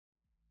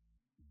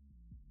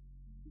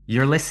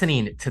You're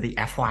listening to the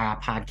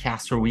FYI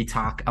podcast where we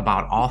talk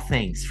about all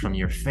things from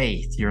your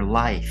faith, your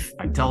life,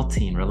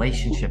 adulting,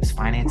 relationships,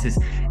 finances.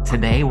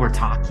 Today, we're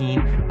talking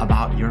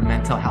about your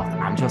mental health.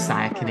 I'm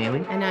Josiah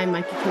Canelli. And I'm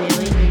Micah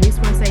Canelli. And we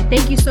just want to say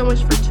thank you so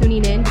much for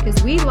tuning in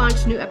because we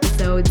launch new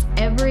episodes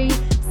every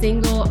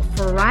single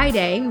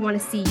Friday. We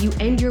want to see you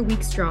end your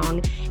week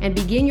strong and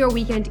begin your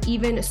weekend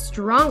even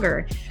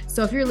stronger.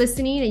 So if you're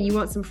listening and you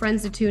want some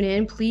friends to tune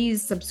in,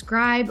 please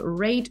subscribe,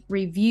 rate,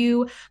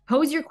 review,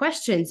 pose your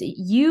questions.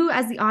 You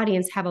as the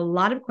audience have a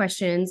lot of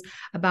questions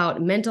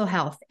about mental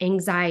health,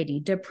 anxiety,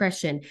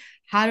 depression.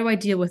 How do I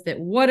deal with it?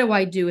 What do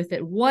I do with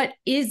it? What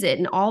is it?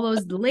 And all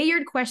those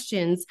layered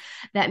questions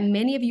that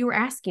many of you are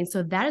asking.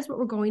 So that is what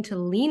we're going to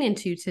lean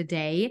into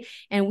today.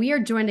 And we are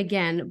joined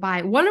again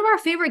by one of our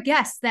favorite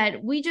guests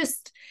that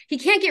he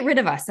can't get rid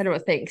of us, I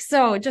don't think.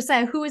 So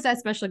Josiah, who is that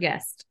special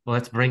guest? Well,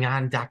 let's bring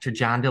on Dr.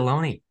 John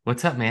Delonny.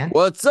 What's up, man?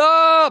 What's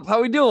up?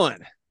 How we doing?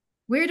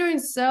 We're doing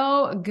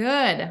so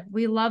good.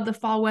 We love the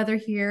fall weather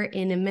here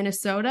in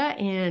Minnesota,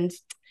 and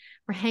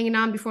we're hanging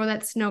on before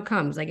that snow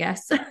comes, I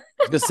guess.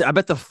 I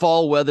bet the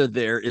fall weather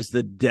there is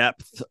the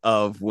depth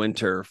of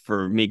winter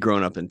for me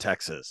growing up in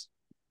Texas.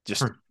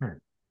 Just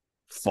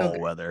fall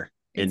weather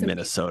in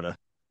Minnesota.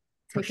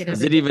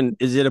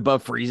 Is it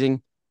above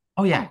freezing?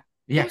 Oh, yeah.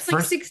 Yeah. It's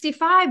like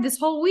 65 this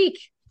whole week.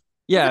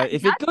 Yeah.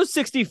 If it goes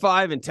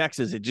 65 in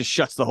Texas, it just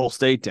shuts the whole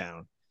state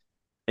down.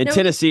 In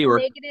Tennessee,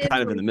 we're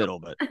kind of in the middle,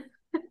 but.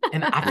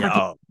 And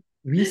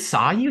we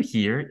saw you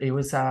here. It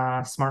was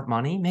Smart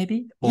Money,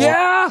 maybe?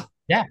 Yeah.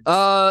 Yeah.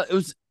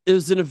 It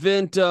was an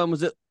event.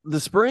 Was it the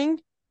spring?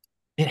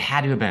 It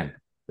had to have been.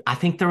 I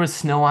think there was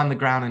snow on the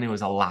ground and it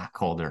was a lot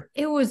colder.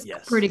 It was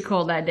pretty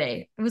cold that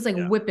day. It was like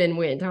whipping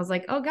wind. I was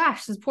like, oh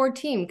gosh, this poor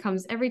team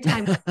comes every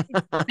time.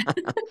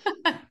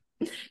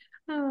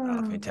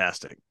 Oh,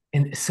 fantastic.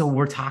 And so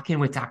we're talking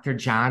with Dr.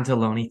 John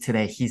Delonny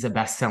today. He's a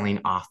best-selling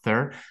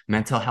author,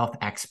 mental health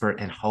expert,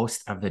 and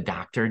host of the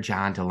Dr.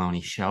 John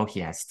Delonny Show. He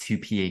has 2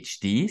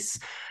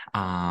 PhDs,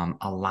 a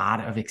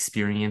lot of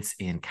experience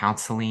in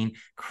counseling,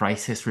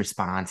 crisis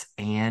response,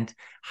 and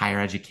higher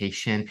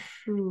education.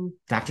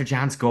 Dr.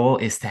 John's goal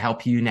is to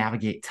help you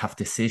navigate tough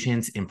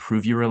decisions,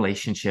 improve your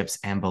relationships,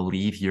 and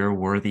believe you're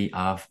worthy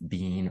of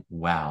being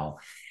well.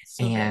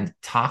 And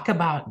talk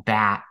about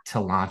that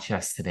to launch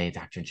us today,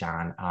 Dr.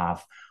 John,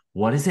 of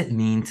what does it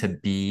mean to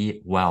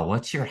be well?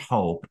 What's your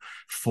hope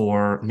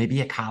for maybe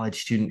a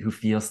college student who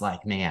feels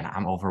like, man,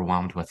 I'm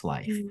overwhelmed with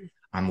life.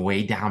 I'm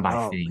weighed down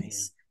by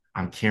things.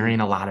 Man. I'm carrying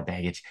a lot of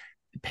baggage.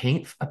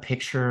 Paint a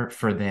picture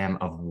for them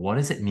of what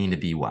does it mean to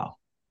be well?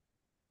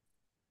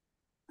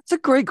 That's a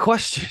great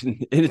question.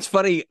 And it's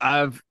funny,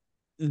 I've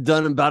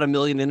done about 1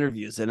 million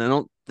interviews and I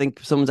don't think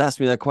someone's asked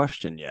me that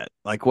question yet.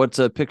 Like, what's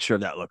a picture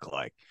of that look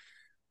like?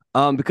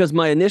 Because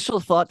my initial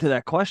thought to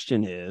that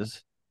question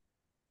is,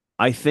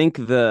 I think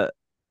the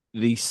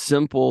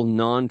simple,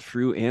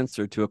 non-true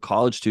answer to a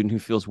college student who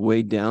feels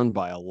weighed down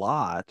by a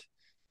lot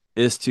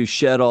is to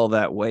shed all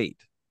that weight.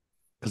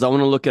 Because I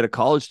want to look at a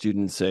college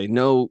student and say,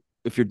 no,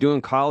 if you're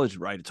doing college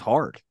right, it's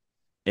hard.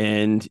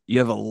 And you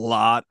have a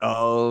lot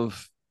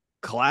of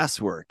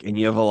classwork and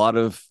you have a lot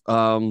of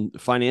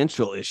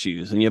financial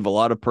issues and you have a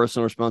lot of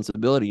personal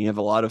responsibility. You have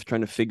a lot of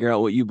trying to figure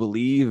out what you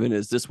believe. And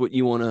is this what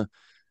you want to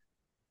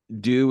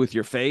do with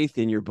your faith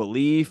and your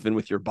belief and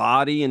with your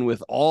body and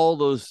with all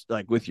those,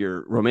 like with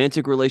your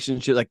romantic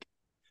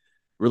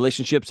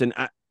relationships? And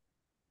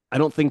I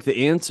don't think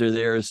the answer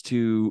there is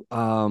to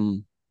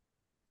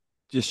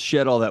just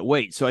shed all that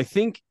weight. So I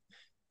think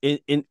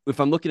if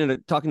I'm looking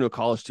at talking to a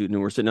college student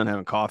and we're sitting down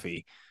having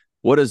coffee,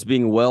 what does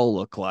being well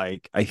look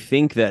like? I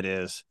think that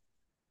is,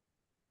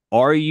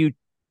 are you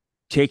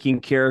taking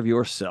care of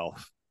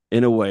yourself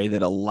in a way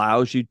that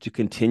allows you to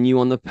continue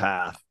on the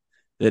path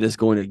that is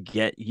going to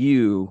get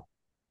you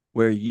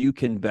where you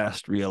can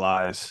best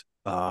realize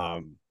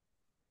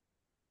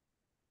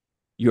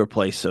your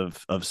place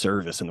of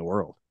service in the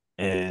world.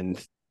 And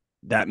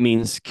that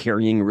means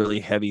carrying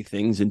really heavy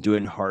things and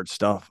doing hard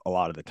stuff a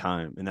lot of the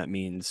time. And that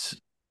means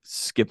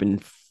skipping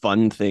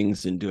fun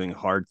things and doing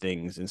hard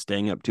things and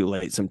staying up too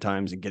late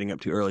sometimes and getting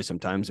up too early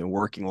sometimes and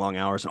working long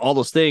hours and all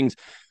those things.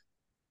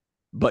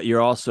 But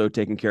you're also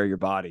taking care of your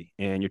body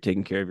and you're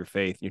taking care of your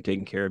faith and you're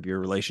taking care of your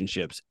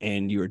relationships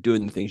and you are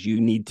doing the things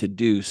you need to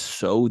do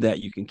so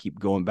that you can keep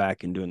going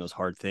back and doing those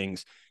hard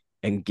things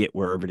and get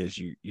wherever it is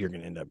you're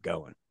going to end up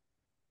going.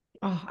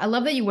 Oh, I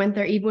love that you went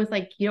there, even with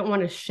like, you don't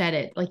want to shed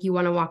it. Like you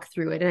want to walk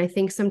through it. And I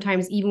think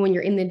sometimes even when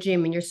you're in the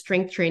gym and you're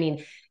strength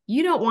training,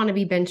 you don't want to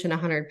be benching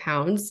 100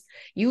 pounds.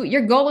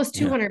 Your goal is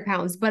 200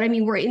 pounds. But I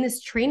mean, we're in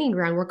this training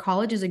ground where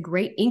college is a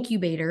great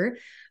incubator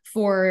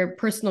for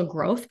personal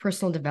growth,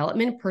 personal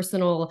development,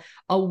 personal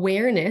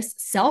awareness,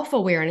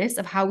 self-awareness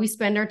of how we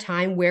spend our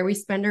time, where we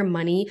spend our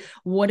money,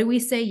 what do we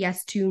say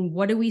yes to,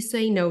 what do we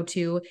say no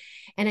to.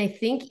 And I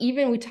think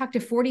even we talk to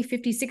 40,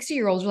 50,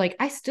 60-year-olds, we're like,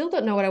 I still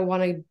don't know what I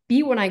want to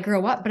be when I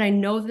grow up, but I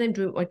know that I'm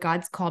doing what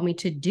God's called me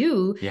to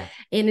do. Yeah.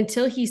 And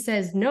until he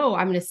says, no,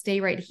 I'm going to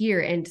stay right here,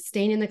 and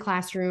staying in the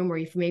classroom, or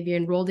if maybe you're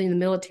enrolled in the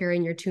military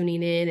and you're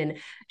tuning in, and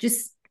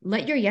just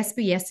let your yes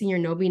be yes and your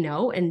no be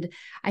no. And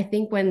I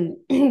think when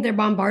they're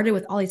bombarded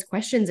with all these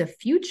questions of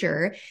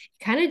future, it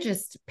kind of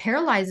just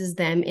paralyzes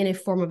them in a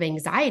form of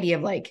anxiety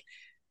of like,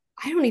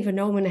 I don't even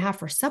know what I'm going to have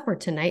for supper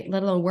tonight,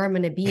 let alone where I'm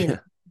going to be in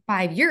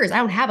 5 years. I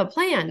don't have a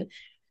plan.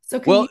 So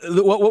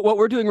what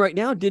we're doing right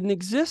now didn't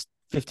exist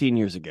 15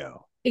 years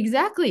ago.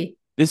 Exactly.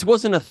 This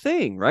wasn't a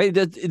thing, right?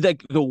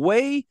 Like the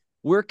way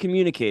we're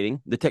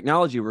communicating, the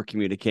technology we're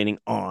communicating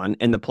on,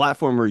 and the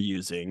platform we're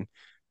using,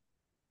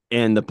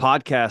 and the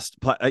podcast,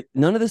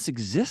 none of this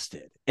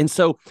existed. And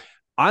so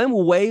I'm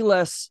way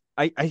less.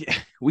 We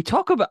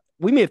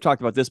may have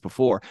talked about this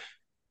before.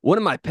 One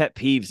of my pet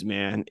peeves,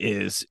 man,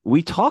 is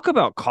we talk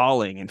about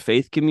calling in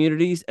faith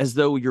communities as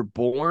though you're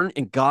born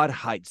and God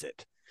hides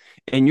it.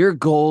 And your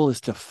goal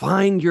is to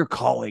find your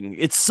calling.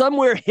 It's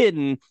somewhere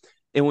hidden.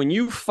 And when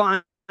you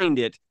find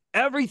it,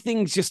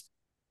 everything just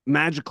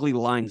magically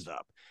lines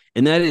up.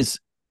 And that is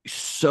it's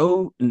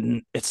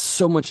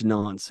so much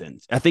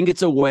nonsense. I think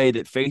it's a way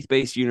that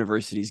faith-based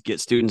universities get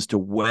students to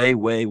way,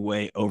 way,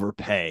 way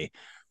overpay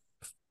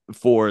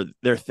for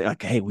their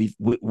like, hey,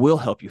 we'll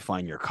help you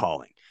find your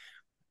calling.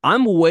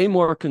 I'm way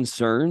more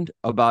concerned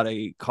about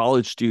a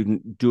college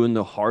student doing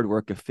the hard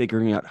work of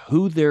figuring out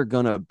who they're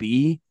going to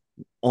be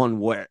on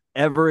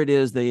wherever it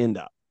is they end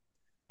up.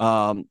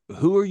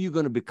 Who are you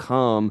going to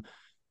become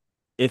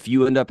if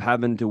you end up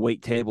having to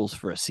wait tables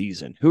for a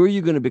season? Who are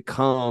you going to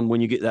become when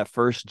you get that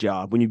first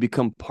job, when you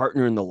become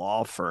partner in the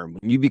law firm,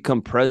 when you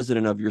become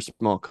president of your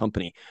small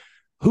company?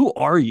 Who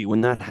are you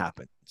when that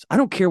happens? I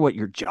don't care what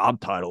your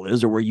job title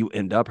is or where you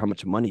end up, how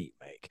much money you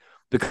make,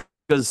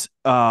 because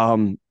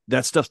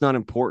that stuff's not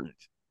important.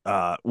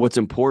 What's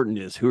important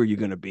is who are you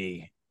going to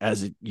be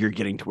as you're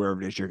getting to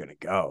wherever it is you're going to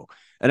go.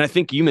 And I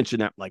think you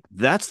mentioned that, like,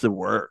 that's the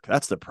work.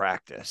 That's the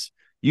practice.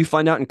 You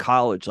find out in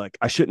college, like,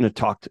 I shouldn't have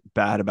talked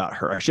bad about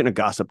her. I shouldn't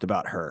have gossiped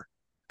about her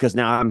because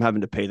now I'm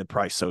having to pay the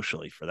price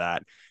socially for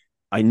that.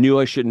 I knew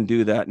I shouldn't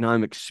do that. Now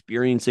I'm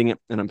experiencing it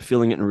and I'm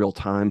feeling it in real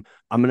time.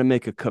 I'm going to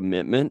make a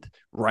commitment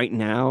right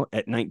now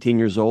at 19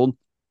 years old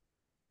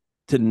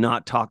to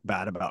not talk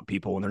bad about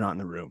people when they're not in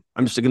the room.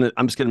 I'm just going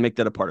to make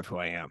that a part of who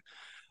I am.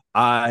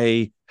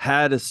 I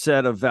had a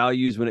set of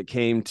values when it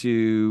came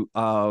to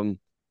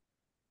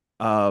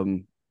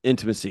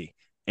intimacy,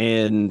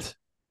 and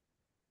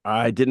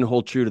I didn't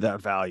hold true to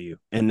that value.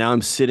 And now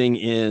I'm sitting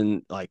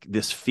in like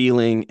this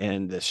feeling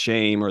and this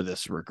shame or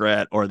this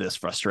regret or this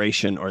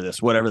frustration or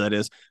this whatever that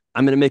is.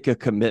 I'm going to make a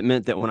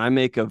commitment that when I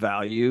make a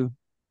value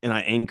and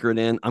I anchor it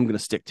in, I'm going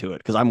to stick to it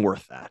because I'm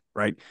worth that.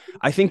 Right.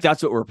 I think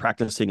that's what we're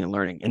practicing and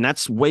learning. And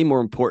that's way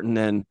more important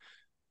than,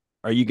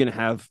 are you going to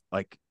have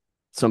like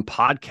some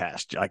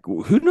podcast? Like,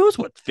 who knows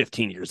what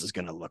 15 years is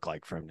going to look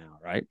like from now.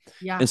 Right.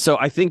 Yeah. And so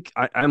I think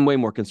I'm way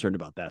more concerned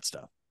about that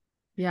stuff.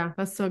 Yeah,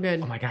 that's so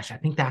good. Oh my gosh, I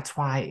think that's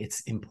why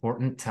it's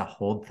important to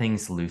hold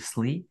things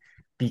loosely,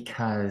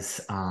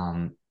 because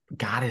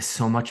God is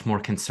so much more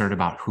concerned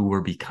about who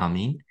we're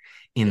becoming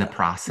in the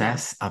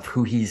process of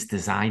who he's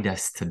designed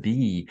us to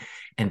be,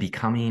 and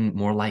becoming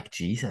more like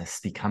Jesus,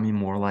 becoming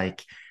more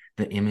like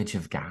the image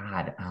of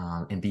God,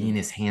 and being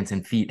his hands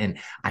and feet. And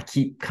I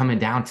keep coming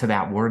down to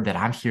that word that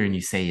I'm hearing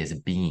you say is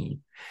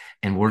being.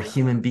 And we're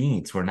human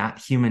beings. We're not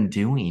human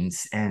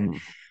doings. And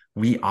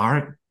we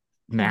are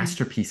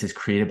masterpieces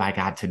created by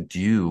God to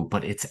do,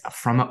 but it's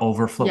from an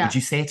overflow. Would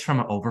you say it's from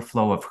an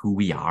overflow of who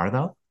we are,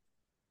 though?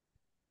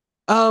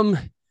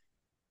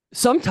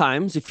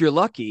 Sometimes, if you're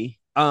lucky,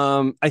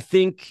 I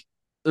think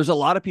there's a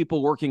lot of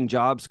people working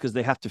jobs because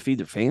they have to feed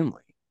their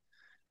family.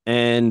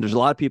 And there's a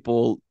lot of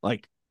people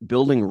like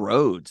building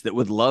roads that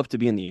would love to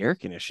be in the air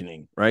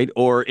conditioning, right?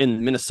 Or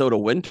in Minnesota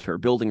winter,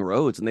 building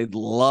roads, and they'd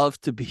love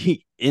to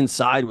be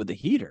inside with the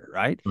heater,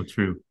 right? So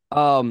true.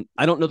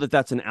 I don't know that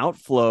that's an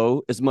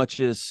outflow as much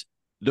as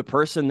the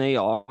person they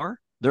are.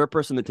 They're a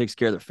person that takes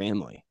care of their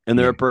family, and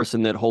they're a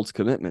person that holds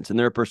commitments, and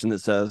they're a person that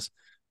says,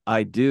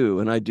 I do.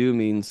 And I do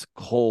means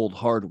cold,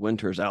 hard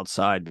winters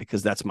outside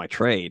because that's my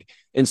trade.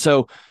 And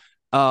so,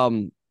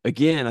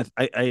 again,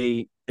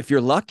 I if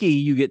you're lucky,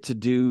 you get to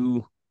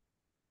do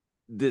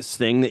this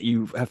thing that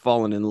you have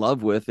fallen in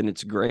love with, and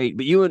it's great.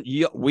 But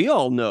we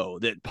all know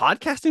that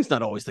podcasting is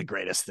not always the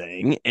greatest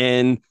thing,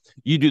 and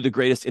you do the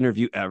greatest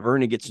interview ever,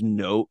 and it gets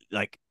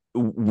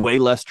way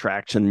less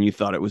traction than you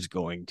thought it was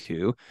going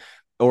to,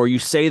 or you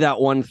say that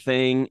one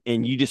thing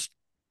and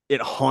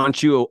it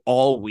haunts you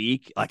all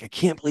week. Like, I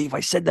can't believe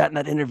I said that in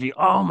that interview.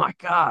 Oh my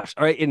gosh.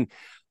 All right.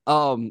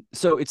 And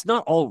so it's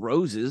not all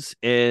roses.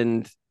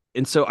 And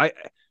so I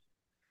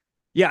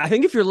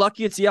think if you're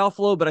lucky, it's the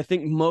outflow, but I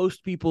think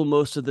most people,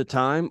 most of the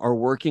time, are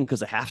working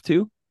because they have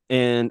to.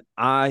 And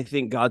I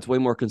think God's way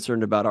more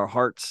concerned about our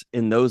hearts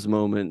in those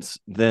moments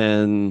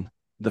than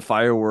the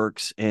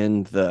fireworks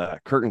and the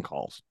curtain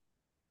calls.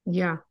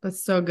 Yeah,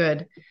 that's so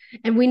good.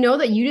 And we know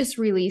that you just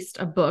released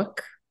a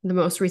book. The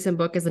most recent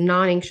book is A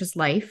Non-Anxious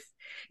Life.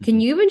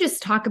 Can you even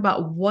just talk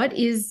about what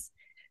is,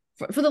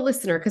 for the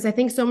listener, because I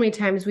think so many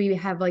times we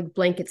have like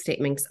blanket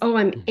statements. Oh,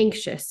 I'm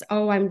anxious.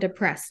 Oh, I'm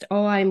depressed.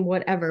 Oh, I'm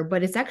whatever.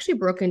 But it's actually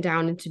broken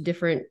down into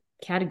different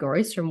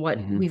categories from what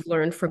Mhm. we've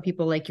learned from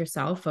people like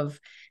yourself of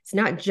it's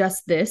not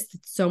just this,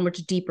 it's so much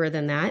deeper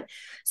than that.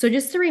 So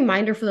just a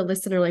reminder for the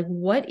listener, like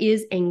what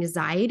is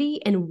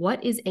anxiety and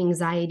what is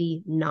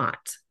anxiety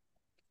not?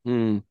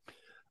 Hmm.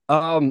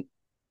 Um,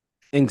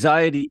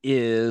 Anxiety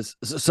is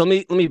so,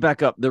 let me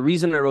back up. The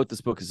reason I wrote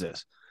this book is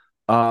this.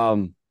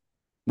 Um,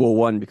 well,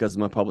 one, because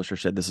my publisher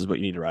said this is what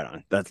you need to write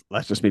on. That's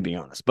just me being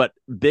honest. But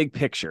big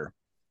picture,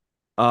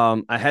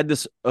 I had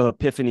this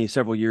epiphany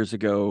several years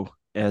ago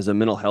as a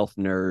mental health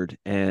nerd,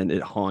 and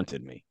it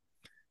haunted me.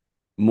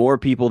 More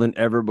people than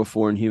ever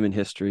before in human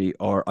history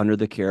are under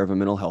the care of a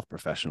mental health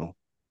professional,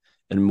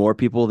 and more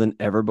people than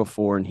ever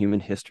before in human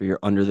history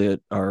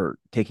are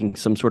taking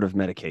some sort of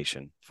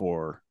medication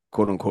for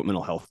quote unquote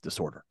mental health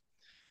disorder.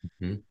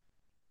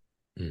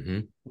 Mm-hmm. Mm-hmm.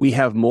 We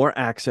have more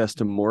access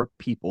to more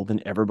people than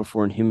ever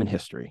before in human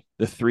history.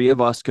 The three of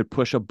us could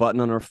push a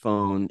button on our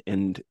phone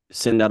and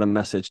send out a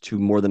message to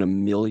more than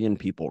 1 million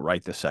people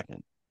right this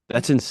second.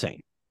 That's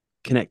insane.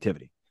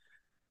 Connectivity.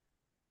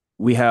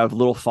 We have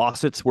little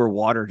faucets where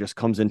water just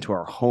comes into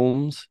our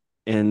homes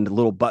and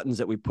little buttons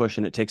that we push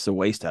and it takes the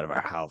waste out of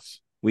our house.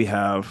 We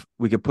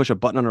could push a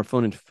button on our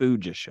phone and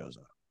food just shows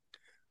up.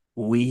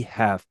 We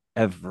have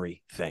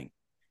everything.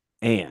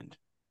 And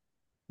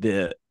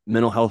the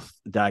mental health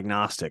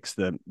diagnostics,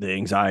 the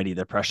anxiety,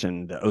 the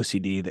depression, the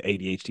OCD, the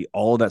ADHD,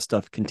 all of that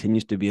stuff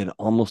continues to be an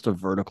almost a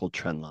vertical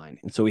trend line.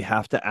 And so we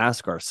have to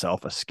ask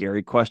ourselves a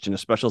scary question,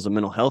 especially as a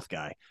mental health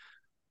guy.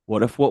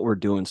 What if what we're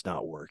doing is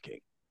not working?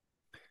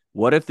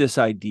 What if this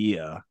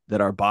idea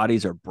that our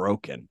bodies are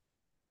broken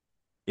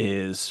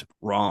is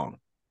wrong?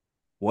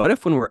 What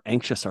if when we're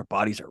anxious, our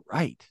bodies are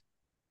right?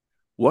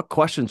 What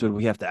questions would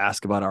we have to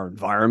ask about our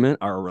environment,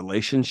 our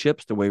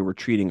relationships, the way we're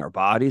treating our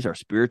bodies, our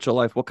spiritual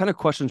life? What kind of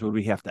questions would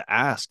we have to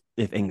ask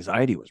if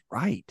anxiety was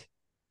right?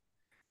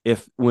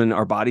 If when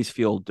our bodies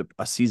feel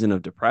a season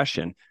of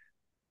depression,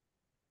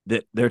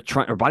 that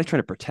our body's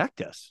trying to protect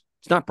us.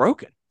 It's not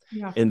broken.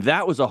 Yeah. And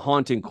that was a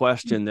haunting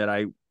question that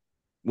I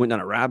went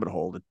down a rabbit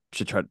hole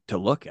to try to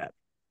look at.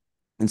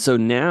 And so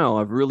now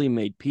I've really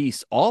made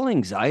peace. All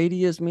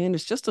anxiety is, man,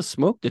 it's just a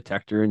smoke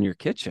detector in your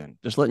kitchen,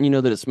 just letting you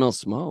know that it smells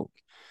smoke.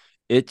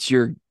 It's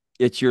your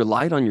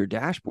light on your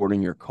dashboard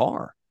in your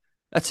car.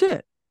 That's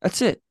it.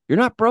 That's it. You're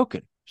not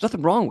broken. There's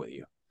nothing wrong with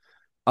you.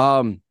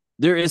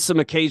 There is some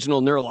occasional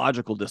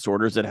neurological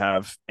disorders that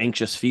have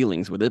anxious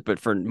feelings with it, but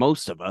for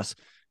most of us,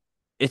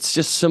 it's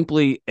just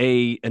simply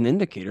an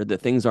indicator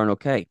that things aren't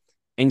okay.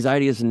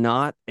 Anxiety is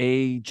not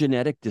a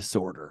genetic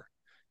disorder.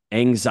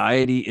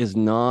 Anxiety is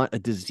not a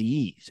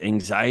disease.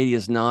 Anxiety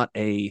is not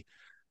a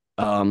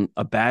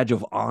badge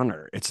of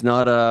honor. It's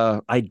not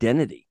a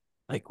identity.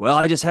 Like, well,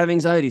 I just have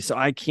anxiety, so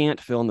I can't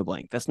fill in the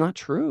blank. That's not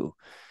true.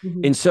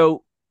 Mm-hmm. And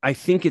so I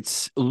think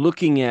it's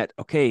looking at,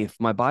 okay, if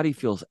my body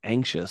feels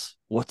anxious,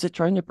 what's it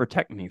trying to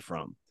protect me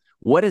from?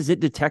 What is it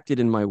detected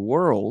in my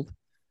world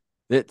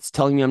that's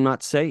telling me I'm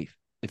not safe?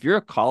 If you're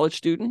a college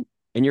student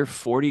and you're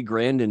 40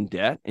 grand in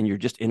debt and you're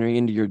just entering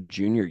into your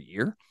junior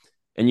year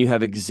and you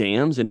have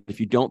exams, and if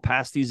you don't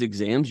pass these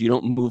exams, you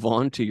don't move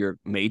on to your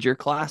major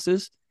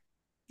classes,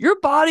 your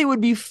body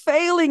would be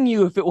failing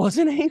you if it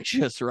wasn't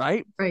anxious,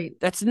 right? Right.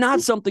 That's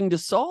not something to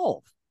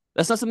solve.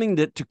 That's not something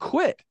to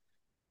quit.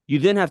 You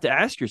then have to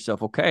ask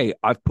yourself, okay,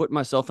 I've put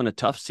myself in a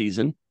tough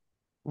season,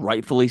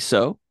 rightfully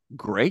so.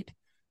 Great.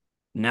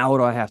 Now what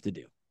do I have to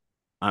do?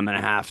 I'm going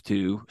to have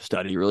to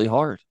study really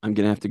hard. I'm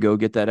going to have to go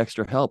get that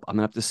extra help. I'm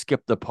going to have to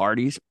skip the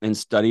parties and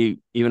study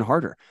even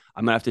harder.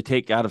 I'm going to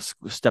have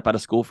to step out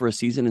of school for a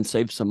season and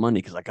save some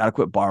money because I got to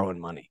quit borrowing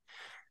money.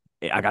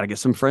 I got to get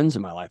some friends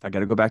in my life. I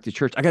got to go back to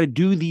church. I got to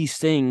do these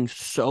things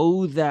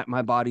so that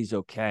my body's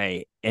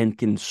okay and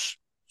can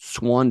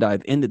swan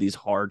dive into these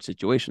hard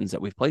situations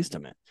that we've placed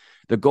them in.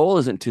 The goal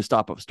isn't to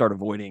start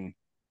avoiding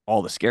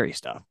all the scary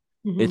stuff.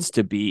 Mm-hmm. It's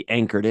to be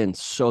anchored in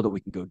so that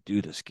we can go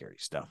do the scary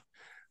stuff.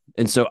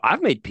 And so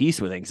I've made peace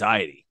with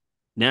anxiety.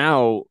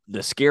 Now, the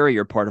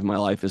scarier part of my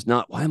life is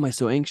not, why am I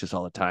so anxious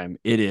all the time?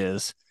 It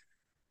is,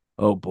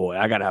 oh boy,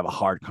 I got to have a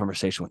hard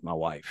conversation with my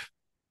wife.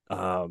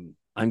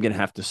 I'm going to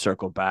have to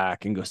circle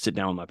back and go sit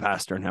down with my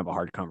pastor and have a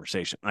hard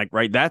conversation. Like,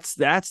 right. That's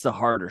the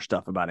harder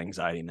stuff about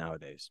anxiety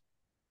nowadays.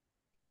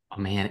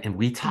 Oh man. And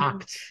we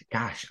talked,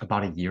 gosh,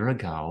 about a year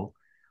ago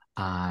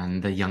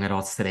on the Young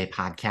Adults Today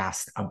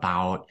podcast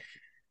about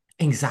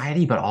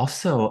anxiety, but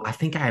also I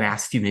think I had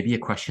asked you maybe a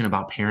question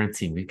about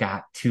parenting. We've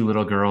got two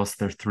little girls,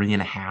 they're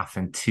 3.5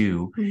 and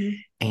 2. Mm-hmm.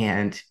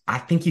 And I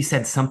think you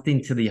said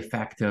something to the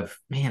effect of,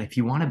 man, if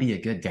you want to be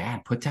a good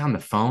dad, put down the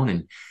phone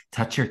and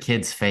touch your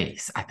kid's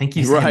face. I think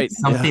you said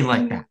something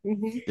like that.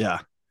 Mm-hmm. Yeah.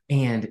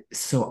 And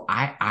so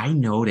I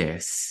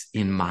notice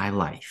in my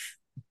life,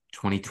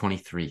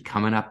 2023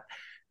 coming up,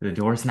 the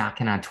door's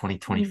knocking on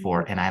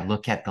 2024, and I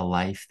look at the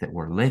life that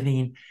we're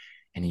living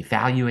and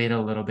evaluate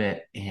a little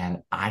bit.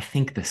 And I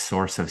think the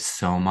source of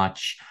so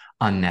much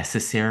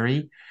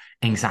unnecessary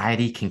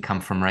anxiety can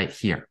come from right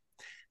here.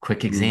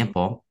 Quick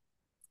example,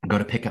 go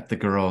to pick up the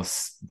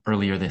girls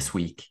earlier this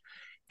week,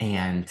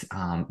 and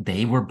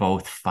they were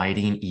both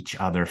fighting each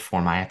other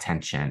for my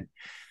attention.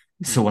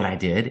 So what I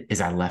did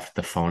is I left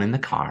the phone in the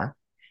car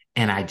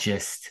and and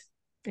so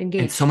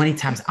Engaged. many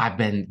times I've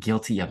been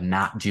guilty of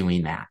not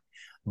doing that.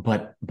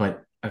 But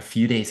a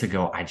few days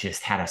ago, I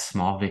just had a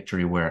small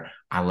victory where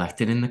I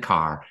left it in the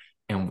car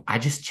and I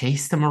just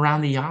chased them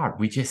around the yard.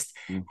 We just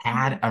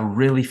had a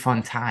really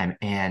fun time.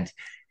 And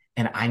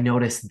I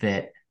noticed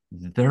that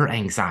their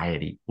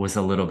anxiety was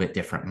a little bit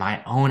different.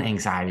 My own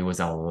anxiety was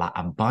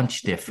a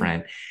bunch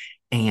different.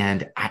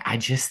 And I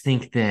just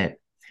think that,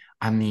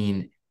 I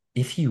mean,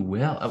 if you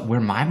will, where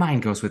my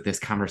mind goes with this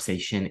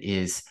conversation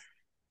is,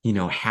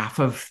 half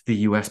of the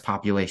US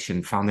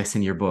population, found this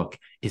in your book,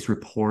 is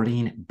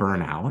reporting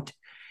burnout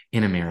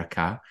in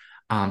America.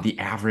 The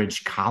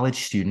average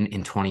college student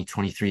in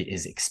 2023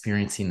 is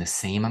experiencing the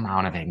same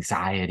amount of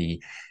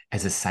anxiety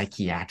as a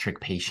psychiatric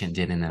patient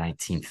did in the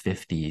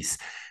 1950s.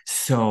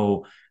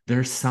 So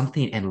there's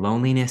something, and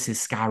loneliness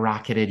is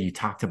skyrocketed. You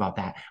talked about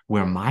that.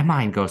 Where my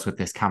mind goes with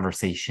this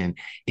conversation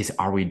is,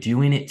 are we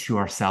doing it to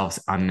ourselves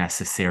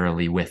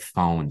unnecessarily with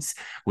phones,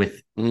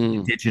 with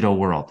the digital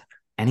world?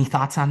 Any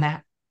thoughts on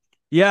that?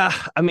 Yeah,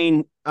 I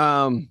mean,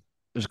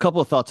 there's a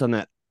couple of thoughts on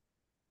that.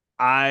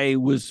 I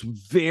was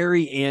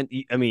very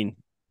anti. I mean,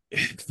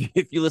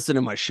 if you listen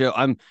to my show,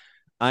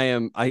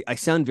 I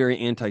sound very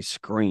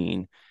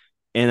anti-screen,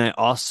 and I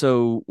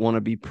also want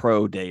to be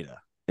pro data.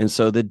 And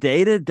so the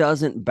data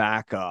doesn't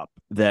back up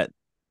that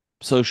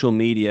social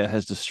media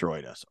has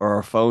destroyed us or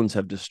our phones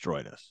have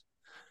destroyed us.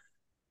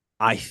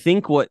 I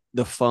think what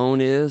the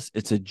phone is,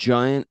 it's a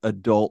giant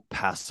adult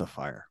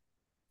pacifier.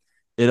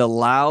 It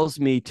allows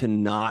me to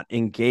not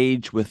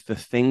engage with the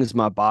things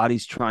my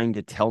body's trying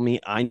to tell me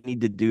I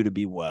need to do to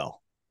be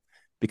well,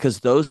 because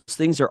those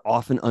things are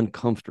often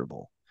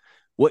uncomfortable.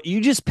 What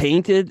you just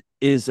painted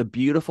is a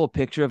beautiful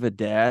picture of a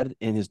dad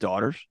and his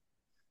daughters.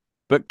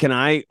 But can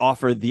I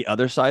offer the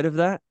other side of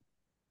that?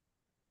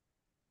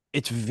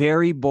 It's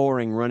very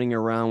boring running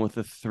around with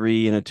a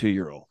 3 and a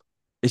 2-year-old.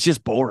 It's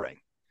just boring.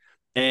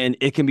 And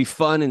it can be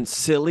fun and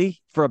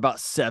silly for about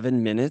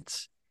 7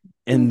 minutes.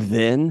 And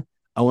then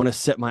I want to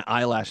set my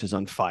eyelashes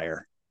on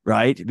fire,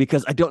 right?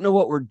 Because I don't know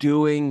what we're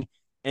doing.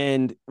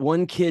 And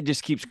one kid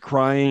just keeps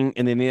crying.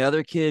 And then the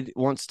other kid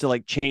wants to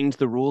like change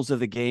the rules of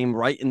the game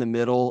right in the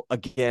middle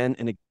again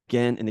and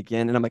again and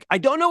again. And I'm like, I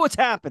don't know what's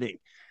happening.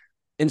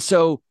 And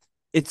so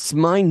it's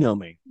mind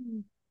numbing.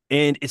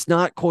 And it's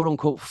not quote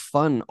unquote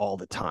fun all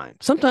the time.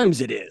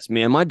 Sometimes it is,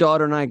 man. My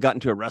daughter and I got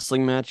into a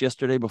wrestling match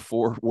yesterday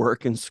before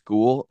work and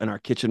school in our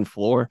kitchen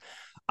floor.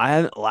 I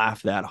haven't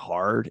laughed that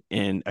hard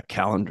in a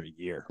calendar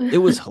year. It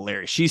was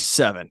hilarious. She's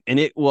 7 and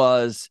it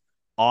was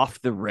off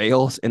the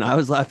rails. And I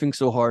was laughing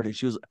so hard.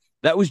 And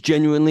that was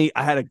genuinely,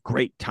 I had a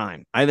great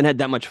time. I haven't had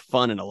that much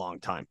fun in a long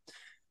time.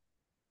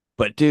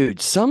 But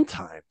dude,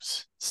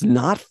 sometimes it's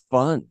not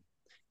fun.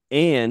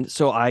 And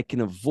so I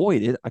can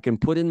avoid it. I can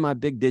put in my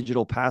big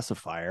digital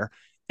pacifier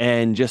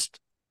and it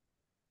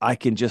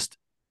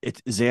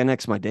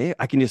Xanax my day.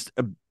 I can just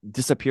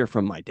disappear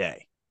from my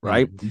day.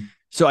 Right. Mm-hmm.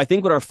 So I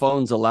think what our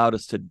phones allow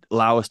us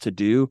to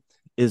do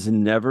is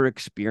never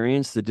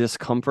experience the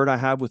discomfort I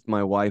have with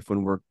my wife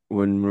when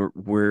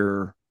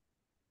we're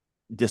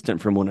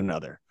distant from one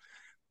another.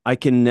 I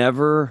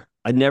never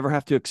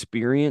have to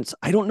experience.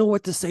 I don't know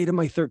what to say to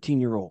my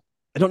 13-year-old.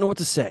 I don't know what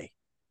to say.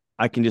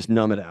 I can just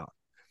numb it out.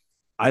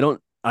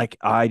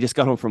 I just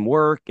got home from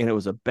work and it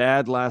was a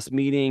bad last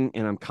meeting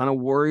and I'm kind of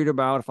worried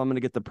about if I'm going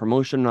to get the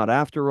promotion or not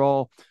after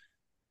all.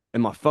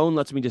 And my phone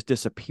lets me just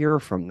disappear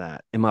from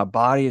that. And my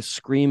body is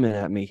screaming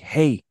at me,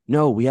 hey,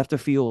 no, we have to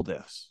feel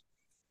this.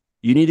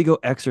 You need to go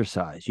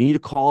exercise. You need to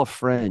call a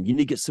friend. You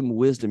need to get some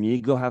wisdom. You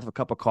need to go have a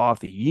cup of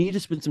coffee. You need to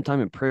spend some time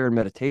in prayer and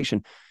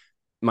meditation.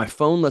 My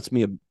phone lets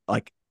me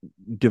like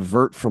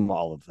divert from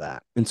all of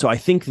that. And so I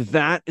think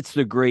that it's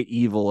the great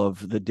evil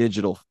of the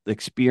digital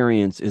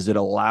experience is it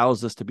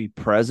allows us to be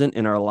present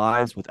in our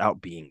lives without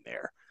being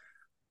there.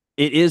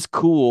 It is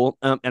cool.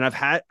 And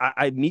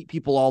I meet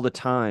people all the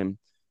time.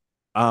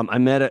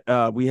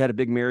 We had a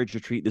big marriage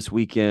retreat this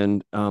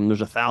weekend. There's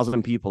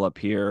 1,000 people up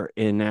here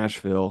in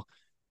Nashville,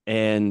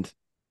 and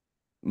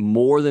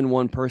more than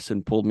one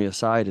person pulled me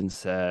aside and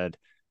said,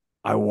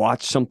 I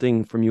watched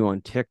something from you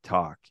on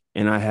TikTok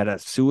and I had a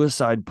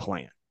suicide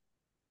plan.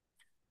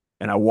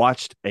 And I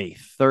watched a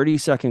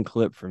 30-second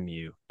clip from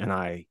you and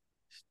I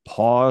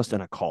paused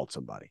and I called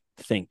somebody.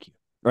 Thank you.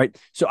 Right.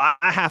 So I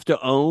have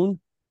to own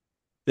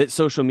that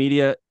social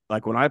media,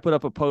 like when I put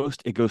up a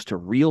post, it goes to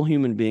real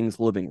human beings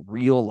living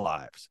real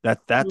lives.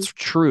 That's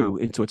true.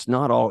 And so it's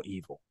not all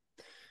evil.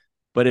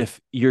 But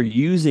if you're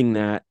using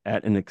that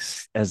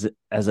as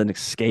an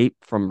escape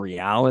from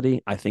reality,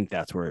 I think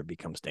that's where it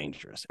becomes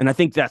dangerous. And I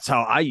think that's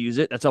how I use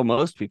it. That's how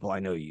most people I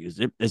know use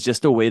it. It's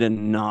just a way to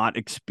not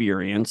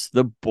experience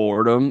the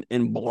boredom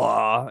and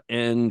blah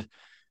and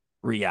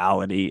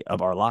reality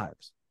of our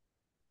lives.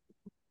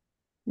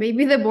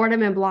 Maybe the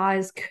boredom and blah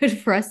is good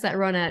for us that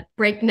run at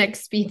breakneck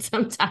speed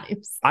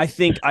sometimes. I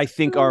think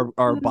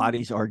our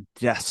bodies are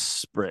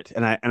desperate.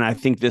 And I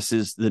think this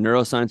is the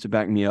neuroscience to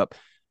back me up.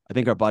 I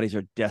think our bodies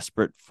are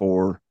desperate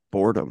for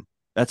boredom.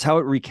 That's how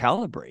it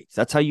recalibrates.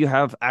 That's how you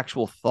have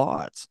actual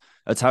thoughts.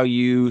 That's how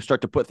you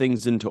start to put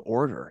things into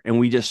order. And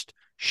we just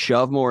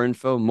shove more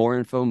info, more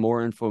info,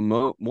 more info,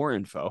 more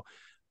info.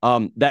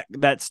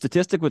 That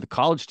statistic with the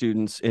college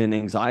students in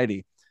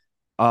anxiety,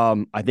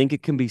 I think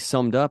it can be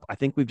summed up. I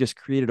think we've just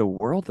created a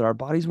world that our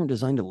bodies weren't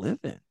designed to live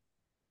in.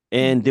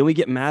 And then we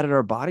get mad at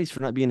our bodies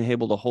for not being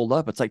able to hold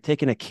up. It's like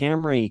taking a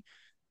Camry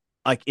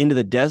like into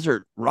the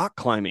desert rock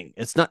climbing.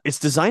 It's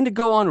designed to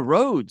go on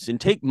roads and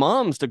take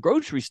moms to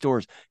grocery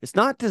stores. It's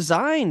not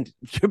designed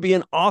to be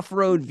an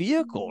off-road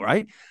vehicle,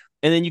 right?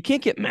 And then you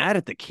can't get mad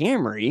at the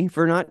Camry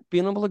for not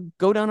being able to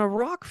go down a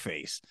rock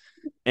face.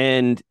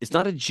 And it's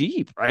not a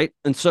Jeep, right?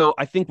 And so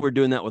I think we're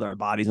doing that with our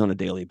bodies on a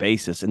daily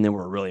basis. And then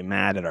we're really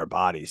mad at our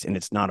bodies, and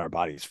it's not our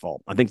body's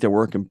fault. I think they're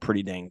working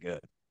pretty dang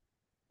good.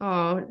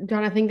 Oh,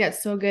 Don, I think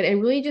that's so good.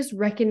 And really just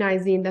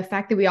recognizing the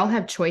fact that we all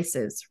have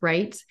choices,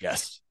 right?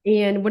 Yes.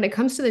 And when it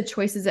comes to the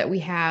choices that we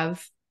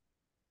have,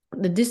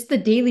 the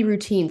daily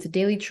routines, the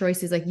daily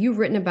choices, like you've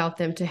written about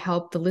them to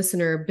help the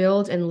listener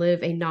build and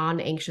live a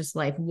non-anxious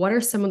life. What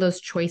are some of those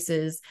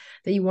choices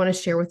that you want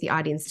to share with the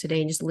audience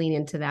today, and just lean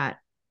into that?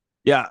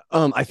 Yeah.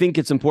 I think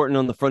it's important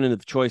on the front end of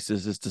the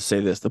choices is to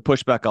say this. The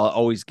pushback I'll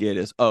always get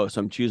is, oh,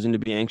 so I'm choosing to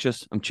be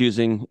anxious. I'm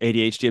choosing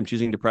ADHD. I'm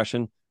choosing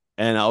depression.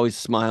 And I always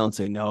smile and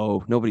say,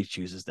 no, nobody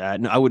chooses that.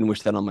 And I wouldn't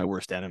wish that on my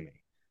worst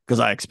enemy, because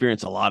I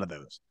experience a lot of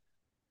those.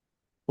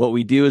 What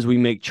we do is we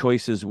make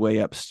choices way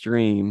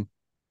upstream,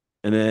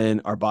 and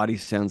then our body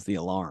sounds the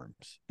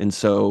alarms. And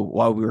so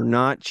while we're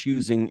not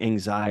choosing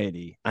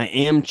anxiety, I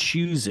am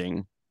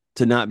choosing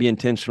to not be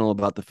intentional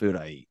about the food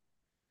I eat.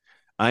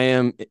 I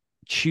am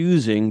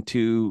choosing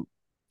to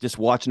just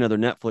watch another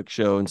Netflix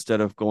show instead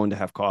of going to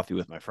have coffee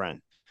with my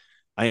friend.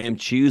 I am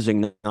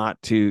choosing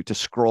not to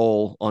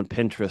scroll on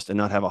Pinterest and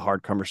not have a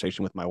hard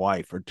conversation with my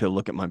wife, or to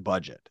look at my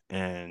budget,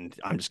 and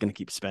I'm just going to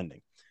keep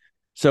spending.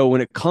 So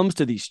when it comes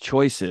to these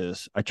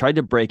choices, I tried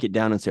to break it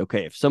down and say,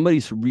 okay, if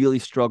somebody's really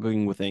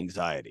struggling with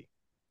anxiety,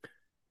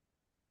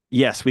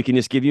 yes, we can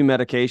just give you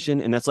medication,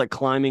 and that's like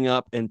climbing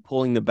up and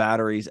pulling the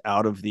batteries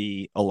out of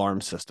the alarm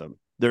system.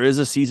 There is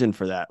a season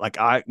for that. Like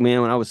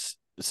when I was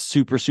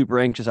super, super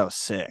anxious, I was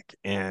sick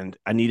and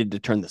I needed to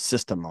turn the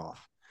system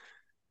off.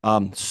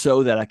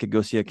 So that I could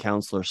go see a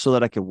counselor, so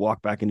that I could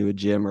walk back into a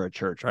gym or a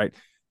church, right?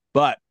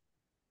 But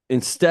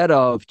instead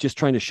of just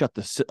trying to shut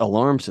the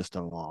alarm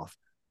system off,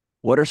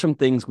 what are some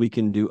things we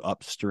can do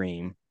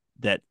upstream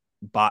that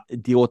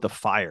deal with the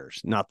fires,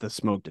 not the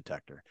smoke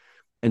detector?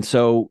 And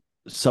so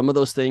some of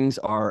those things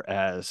are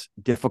as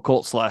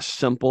difficult /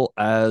 simple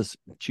as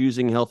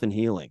choosing health and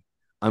healing.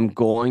 I'm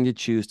going to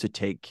choose to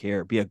take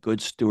care, be a good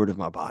steward of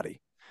my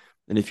body.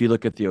 And if you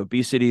look at the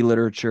obesity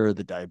literature,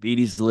 the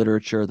diabetes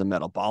literature, the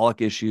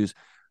metabolic issues,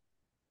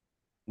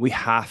 we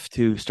have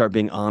to start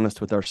being honest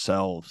with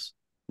ourselves,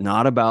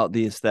 not about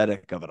the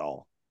aesthetic of it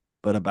all,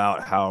 but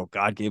about how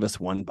God gave us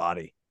one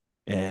body,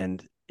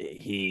 and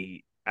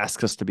he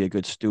asks us to be a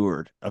good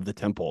steward of the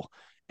temple.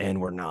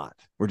 And we're not.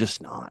 We're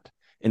just not.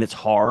 And it's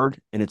hard,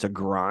 and it's a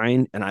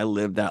grind. And I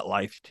live that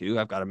life too.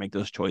 I've got to make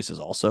those choices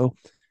also.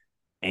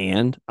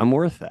 And I'm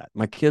worth that.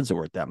 My kids are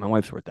worth that. My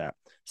wife's worth that.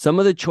 Some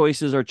of the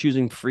choices are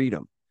choosing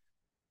freedom.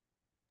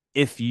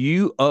 If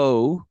you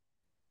owe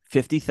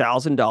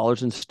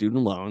 $50,000 in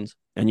student loans,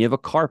 and you have a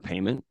car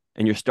payment,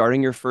 and you're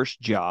starting your first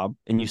job,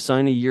 and you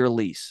sign a year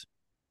lease,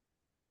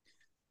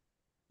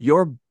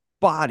 your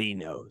body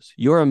knows,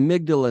 your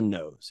amygdala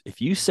knows,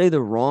 if you say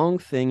the wrong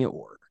thing at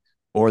work,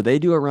 or they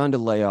do a round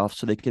of layoffs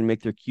so they can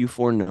make their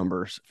Q4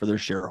 numbers for their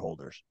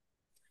shareholders,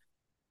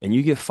 and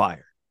you get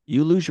fired,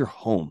 you lose your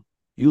home,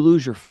 you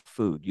lose your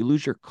food, you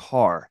lose your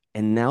car.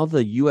 And now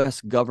the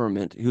U.S.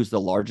 government, who's the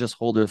largest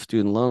holder of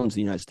student loans in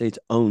the United States,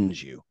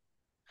 owns you.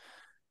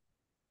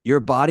 Your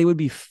body would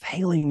be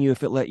failing you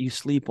if it let you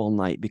sleep all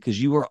night,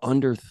 because you are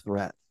under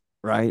threat,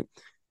 right?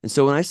 And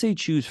so when I say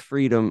choose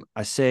freedom,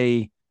 I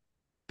say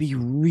be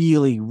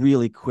really,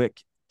 really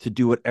quick to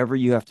do whatever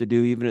you have to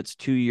do, even if it's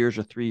 2 years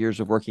or 3 years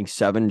of working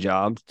 7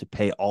 jobs to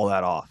pay all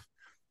that off.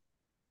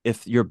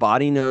 If your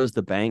body knows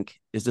the bank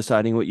is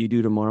deciding what you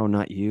do tomorrow,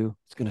 not you,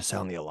 it's going to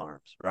sound the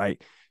alarms,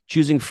 right?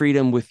 Choosing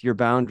freedom with your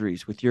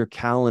boundaries, with your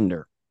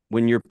calendar.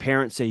 When your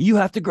parents say, you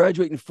have to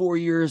graduate in 4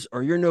 years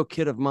or you're no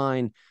kid of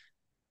mine,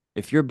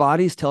 if your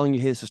body's telling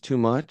you, hey, this is too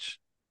much,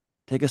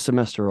 take a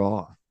semester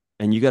off.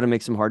 And you got to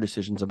make some hard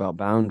decisions about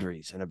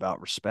boundaries and about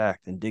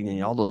respect and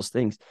dignity, all those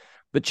things.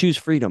 But choose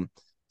freedom.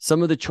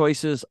 Some of the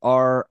choices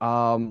are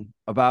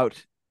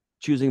about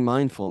choosing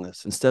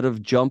mindfulness instead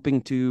of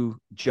jumping to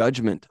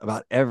judgment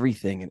about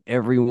everything and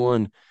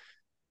everyone.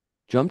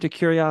 Jump to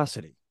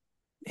curiosity.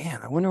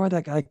 Man, I wonder why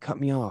that guy cut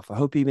me off. I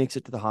hope he makes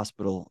it to the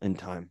hospital in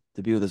time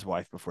to be with his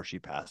wife before she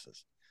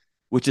passes,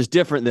 which is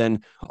different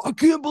than, I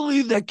can't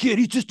believe that kid,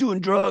 he's just doing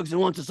drugs and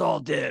wants us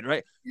all dead,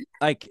 right?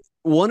 Like,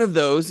 one of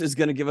those is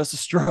going to give us a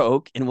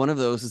stroke, and one of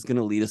those is going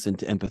to lead us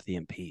into empathy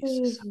and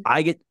peace.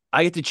 I get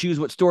to choose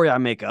what story I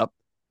make up.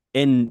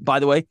 And by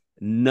the way,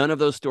 none of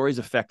those stories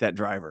affect that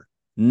driver.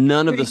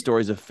 None of the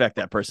stories affect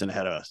that person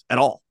ahead of us at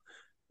all.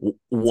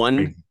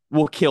 One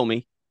will kill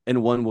me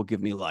and one will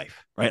give me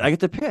life, right? I get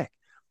to pick.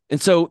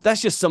 And so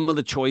that's just some of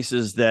the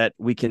choices that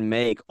we can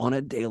make on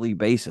a daily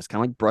basis,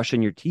 kind of like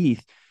brushing your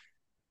teeth,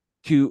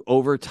 to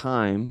over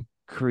time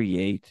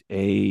create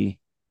a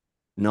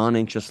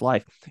non-anxious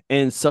life.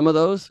 And some of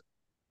those,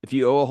 if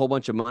you owe a whole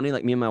bunch of money,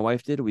 like me and my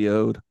wife did, we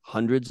owed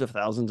hundreds of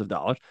thousands of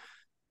dollars,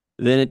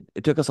 then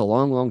it took us a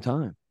long, long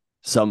time.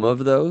 Some of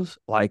those,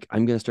 like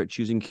I'm going to start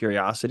choosing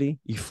curiosity.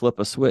 You flip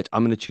a switch.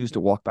 I'm going to choose to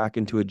walk back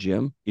into a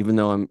gym, even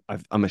though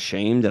I'm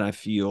ashamed and I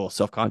feel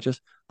self-conscious.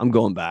 I'm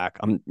going back.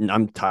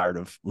 I'm tired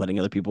of letting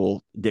other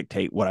people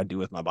dictate what I do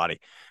with my body.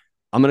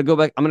 I'm going to go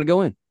back. I'm going to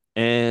go in.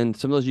 And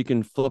some of those you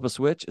can flip a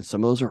switch, and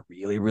some of those are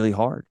really, really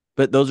hard.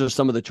 But those are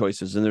some of the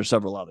choices, and there's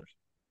several others.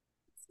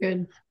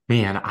 Good.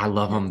 Man, I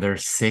love them.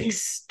 There's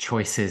 6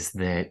 choices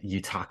that you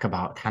talk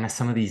about, kind of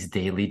some of these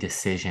daily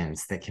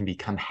decisions that can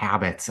become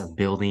habits of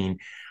building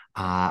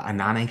a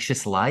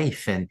non-anxious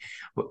life. And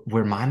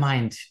where my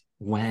mind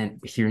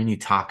went hearing you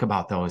talk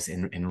about those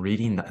and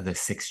reading the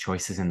 6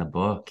 choices in the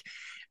book,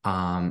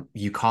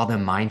 you call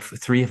them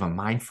 3 of them: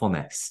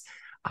 mindfulness,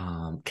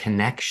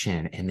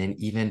 connection, and then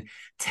even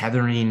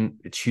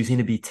choosing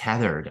to be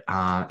tethered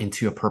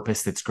into a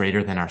purpose that's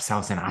greater than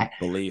ourselves. And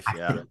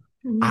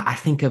I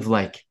think of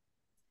like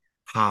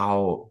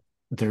how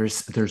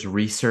there's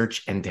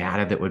research and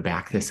data that would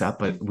back this up,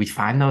 but we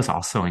find those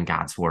also in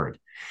God's word.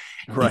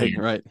 Right,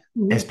 And right.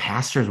 as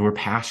pastors, we're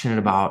passionate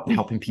about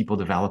helping people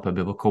develop a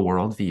biblical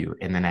worldview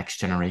in the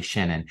next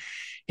generation. And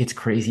it's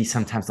crazy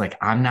sometimes, like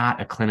I'm not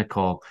a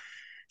clinical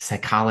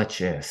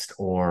psychologist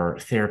or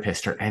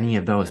therapist or any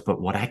of those, but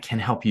what I can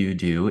help you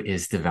do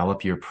is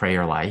develop your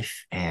prayer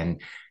life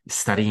and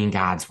studying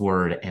God's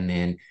word, and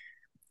then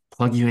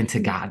plug you into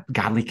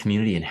godly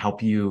community and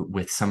help you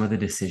with some of the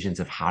decisions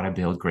of how to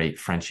build great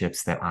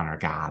friendships that honor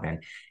God.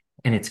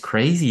 And it's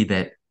crazy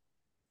that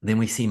then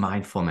we see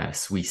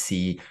mindfulness, we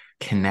see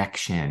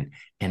connection,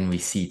 and we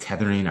see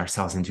tethering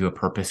ourselves into a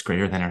purpose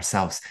greater than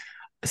ourselves.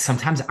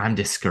 Sometimes I'm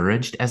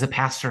discouraged as a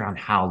pastor on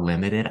how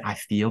limited I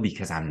feel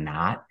because I'm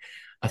not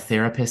a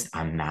therapist.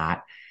 I'm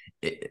not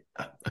a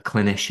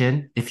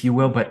clinician, if you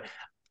will. But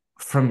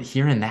from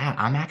hearing that,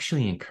 I'm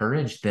actually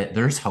encouraged that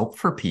there's hope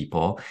for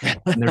people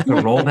and there's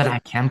a role that I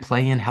can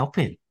play in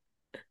helping.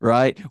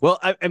 Right. Well,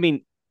 I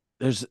mean,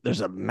 there's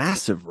a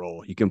massive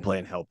role you can play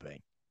in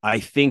helping. I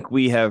think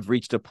we have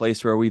reached a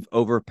place where we've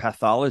over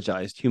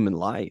pathologized human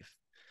life,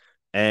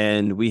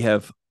 and we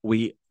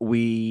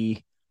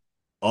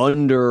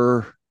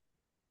under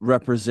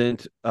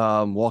represent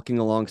walking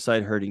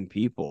alongside hurting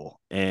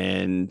people,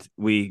 and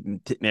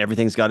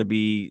everything's got to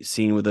be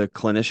seen with a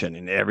clinician,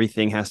 and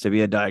everything has to be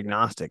a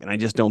diagnostic, and I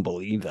just don't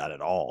believe that at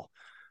all.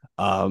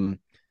 One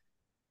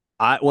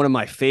of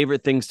my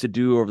favorite things to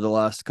do over the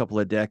last couple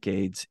of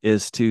decades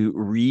is to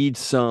read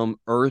some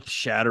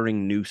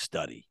earth-shattering new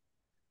study,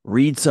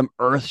 read some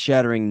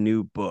earth-shattering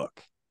new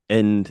book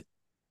and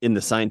in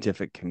the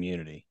scientific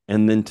community,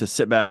 and then to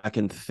sit back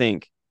and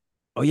think,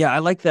 oh yeah, I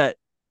like that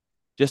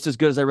just as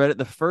good as I read it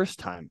the first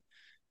time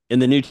in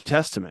the New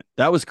Testament.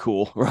 That was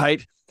cool,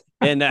 right?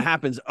 And that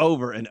happens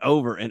over and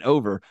over and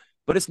over,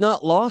 but it's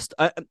not lost.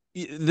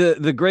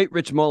 The great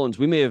Rich Mullins,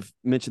 we may have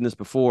mentioned this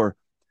before.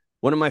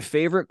 One of my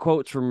favorite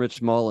quotes from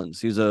Rich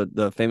Mullins, who's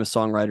the famous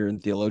songwriter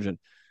and theologian,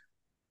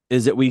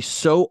 is that we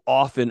so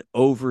often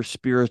over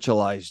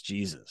spiritualize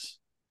Jesus,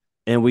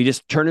 and we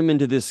just turn him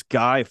into this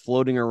guy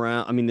floating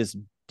around. I mean, this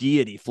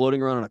deity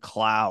floating around on a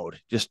cloud,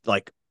 just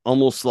like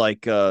almost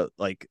like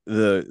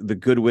the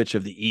good witch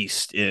of the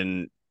East,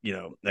 in,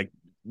 like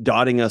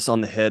dotting us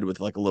on the head with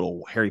like a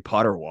little Harry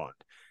Potter wand.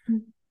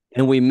 Mm-hmm.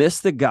 And we miss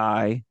the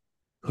guy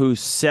who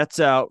sets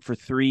out for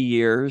 3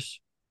 years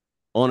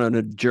on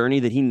a journey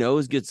that he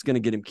knows going to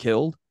get him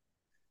killed.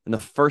 And the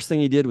first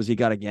thing he did was he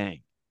got a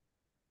gang.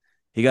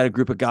 He got a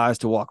group of guys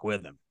to walk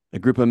with him, a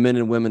group of men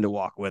and women to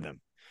walk with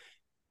him.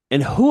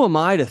 And who am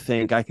I to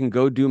think I can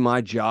go do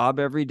my job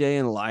every day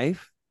in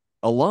life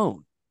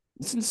alone?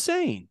 It's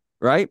insane,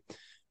 right?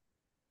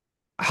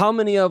 How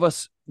many of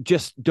us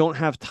just don't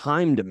have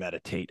time to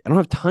meditate? I don't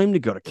have time to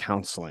go to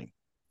counseling.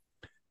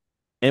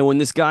 And when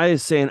this guy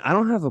is saying, I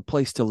don't have a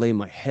place to lay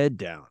my head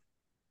down,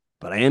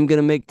 but I am going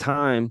to make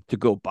time to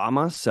go by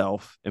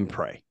myself and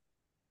pray.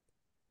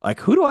 Like,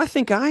 who do I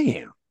think I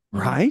am,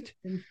 right?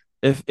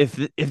 If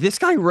this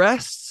guy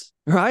rests,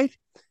 right?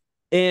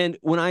 And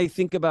when I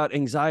think about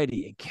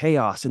anxiety and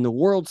chaos and the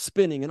world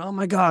spinning and, oh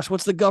my gosh,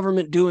 what's the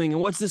government doing?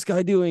 And what's this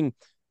guy doing?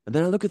 And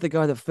then I look at the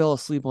guy that fell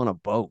asleep on a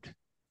boat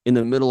in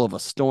the middle of a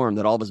storm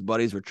that all of his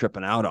buddies were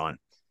tripping out on.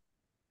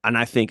 And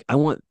I think I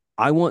want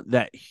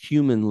that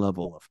human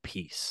level of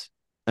peace.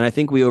 And I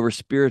think we over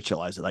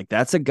spiritualize it. Like,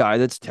 that's a guy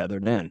that's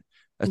tethered in.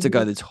 That's a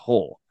guy that's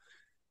whole.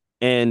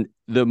 And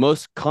the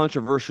most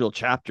controversial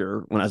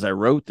chapter as I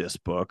wrote this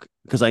book,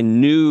 because I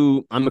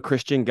knew I'm a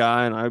Christian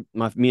guy, and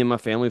me and my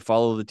family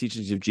follow the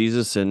teachings of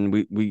Jesus, and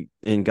we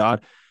in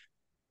God.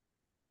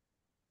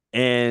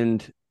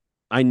 And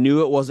I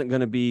knew it wasn't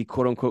going to be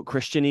quote unquote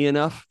Christian-y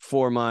enough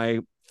for my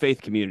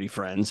faith community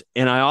friends.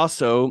 And I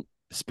also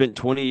spent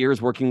 20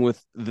 years working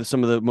with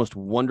some of the most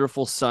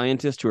wonderful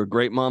scientists who are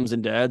great moms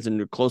and dads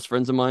and close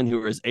friends of mine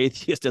who are as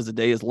atheist as the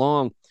day is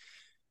long.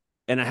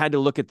 And I had to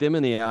look at them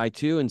in the eye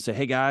too and say,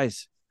 hey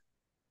guys,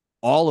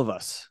 all of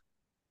us,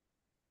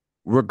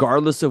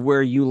 regardless of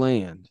where you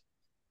land,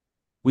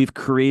 we've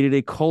created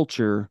a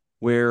culture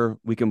where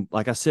we can,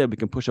 like I said, we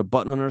can push a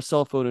button on our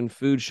cell phone and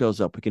food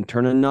shows up. We can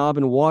turn a knob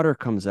and water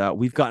comes out.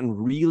 We've gotten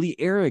really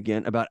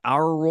arrogant about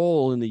our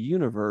role in the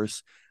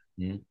universe.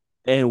 Mm.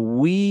 And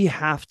we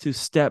have to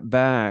step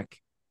back,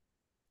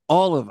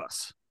 all of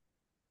us,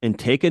 and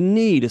take a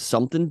knee to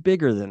something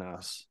bigger than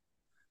us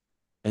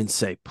and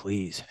say,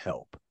 please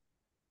help.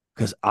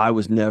 Because I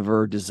was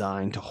never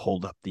designed to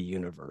hold up the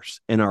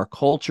universe. And our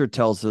culture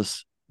tells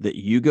us that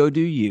you go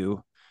do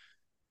you.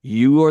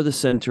 You are the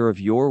center of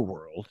your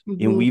world.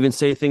 Mm-hmm. And we even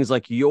say things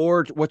like,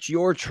 what's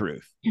your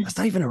truth? That's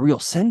not even a real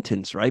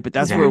sentence, right? But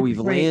that's exactly. Where we've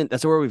landed.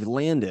 That's where we've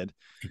landed.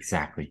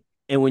 Exactly.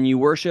 And when you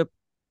worship,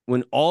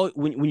 when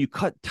you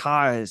cut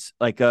ties,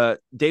 like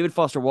David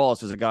Foster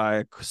Wallace is a guy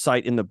I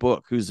cite in the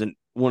book who's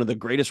one of the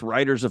greatest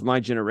writers of my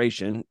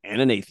generation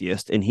and an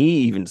atheist. And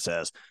he even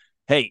says,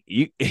 hey,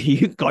 you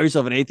call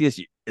yourself an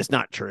atheist. It's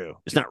not true.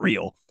 It's not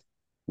real.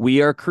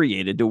 We are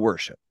created to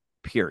worship,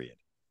 period.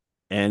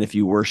 And if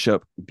you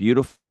worship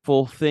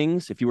beautiful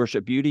things, if you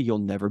worship beauty, you'll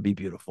never be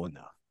beautiful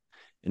enough.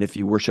 And if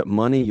you worship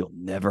money, you'll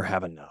never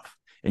have enough.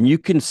 And you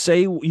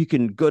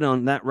can go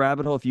down that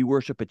rabbit hole. If you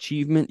worship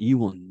achievement, you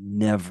will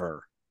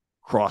never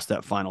cross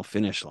that final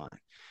finish line.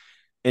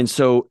 And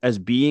so as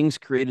beings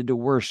created to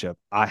worship,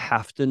 I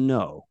have to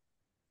know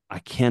I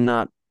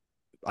cannot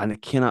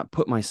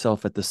put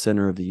myself at the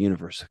center of the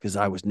universe because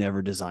I was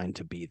never designed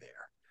to be there.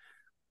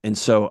 And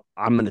so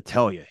I'm going to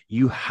tell you,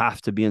 you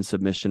have to be in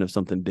submission of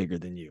something bigger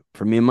than you.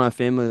 For me and my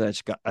family,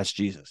 that's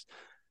Jesus.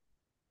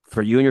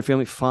 For you and your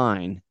family,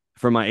 fine.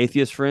 For my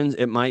atheist friends,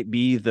 it might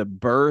be the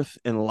birth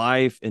and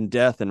life and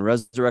death and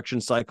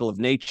resurrection cycle of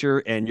nature,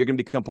 and you're going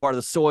to become part of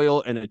the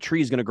soil and a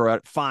tree is going to grow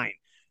out. Fine.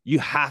 You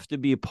have to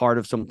be a part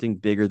of something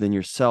bigger than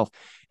yourself.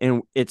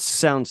 And it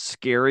sounds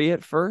scary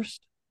at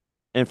first.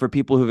 And for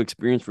people who've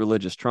experienced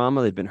religious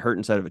trauma, they've been hurt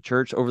inside of a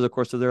church over the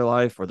course of their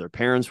life, or their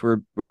parents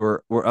were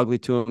ugly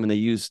to them and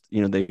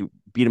they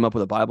beat them up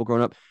with a Bible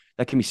growing up.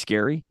 That can be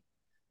scary.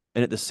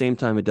 And at the same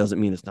time, it doesn't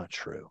mean it's not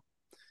true.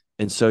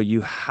 And so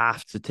you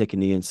have to take a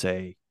knee and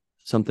say,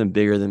 something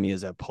bigger than me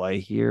is at play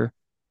here.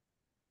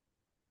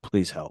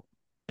 Please help.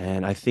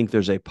 And I think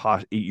there's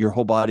your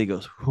whole body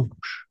goes whoosh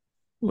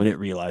when it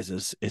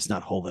realizes it's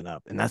not holding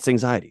up. And that's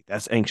anxiety.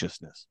 That's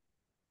anxiousness.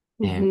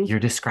 And you're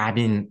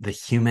describing the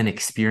human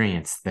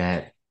experience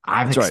that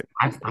I've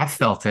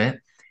felt it.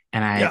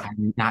 And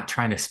I'm not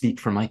trying to speak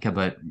for Micah,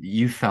 but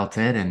you felt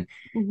it. And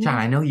John,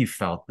 I know you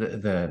felt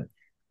the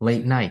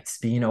late nights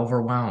being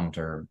overwhelmed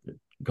or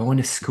going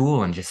to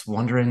school and just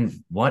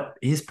wondering what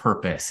is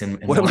purpose and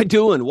what am I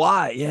doing?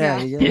 Why?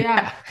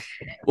 Yeah.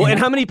 Well, and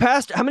how many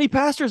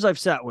pastors I've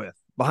sat with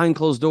behind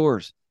closed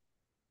doors.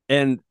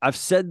 And I've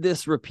said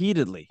this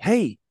repeatedly.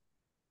 Hey,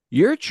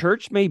 your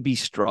church may be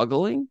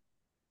struggling.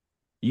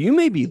 You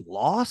may be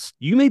lost.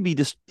 You may be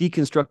just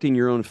deconstructing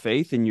your own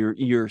faith and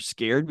you're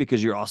scared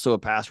because you're also a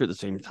pastor at the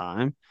same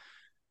time.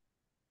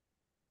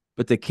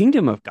 But the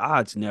kingdom of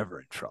God's never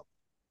in trouble.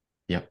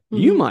 Yep.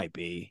 You might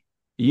be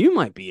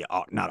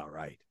not all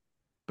right,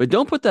 but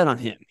don't put that on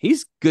him.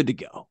 He's good to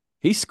go.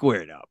 He's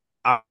squared up.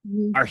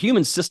 Our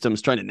human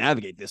systems trying to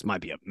navigate this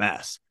might be a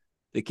mess.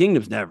 The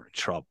kingdom's never in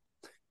trouble.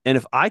 And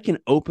if I can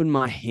open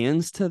my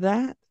hands to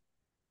that,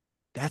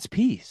 that's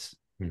peace.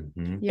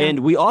 Yeah. And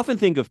we often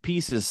think of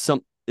peace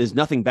as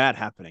nothing bad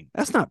happening.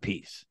 That's not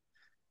peace.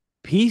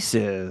 Peace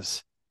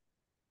is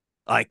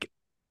like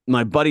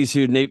my buddies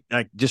one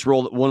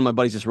of my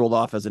buddies just rolled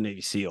off as a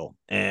Navy SEAL.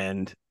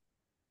 And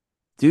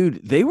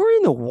dude, they were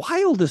in the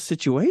wildest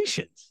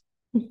situations,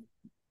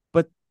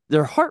 but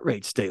their heart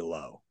rates stay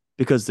low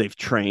because they've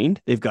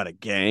trained, they've got a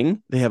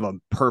gang, they have a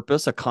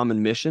purpose, a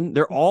common mission.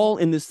 They're all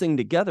in this thing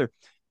together.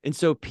 And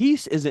so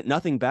peace isn't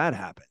nothing bad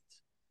happens.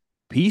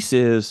 Peace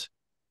is,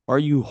 are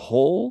you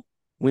whole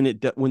when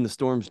the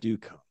storms do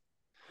come?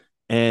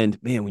 And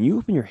man, when you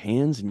open your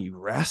hands and you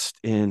rest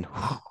in,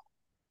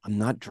 I'm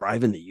not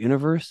driving the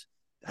universe,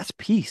 that's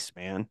peace,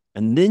 man.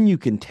 And then you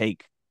can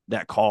take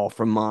that call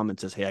from mom and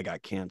says, hey, I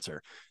got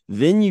cancer.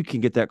 Then you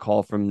can get that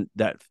call from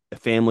that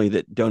family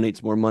that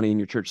donates more money in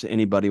your church than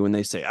anybody when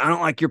they say, I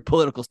don't like your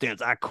political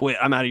stance. I quit.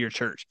 I'm out of your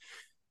church.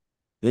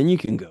 Then you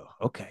can go,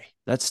 okay,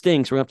 that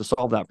stinks. We're going to have to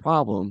solve that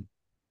problem,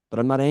 but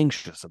I'm not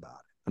anxious about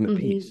it. I'm at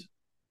peace.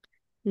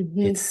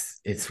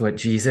 It's what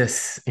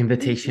Jesus'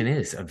 invitation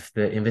is, of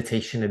the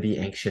invitation to be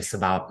anxious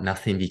about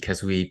nothing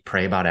because we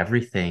pray about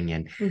everything.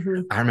 And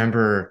I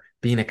remember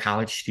being a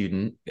college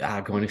student,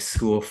 going to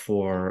school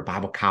for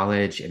Bible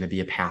college and to be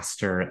a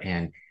pastor.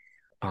 And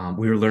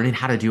we were learning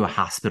how to do a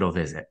hospital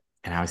visit.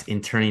 And I was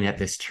interning at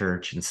this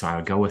church. And so I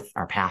would go with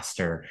our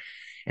pastor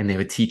and they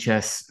would teach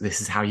us, this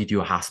is how you do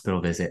a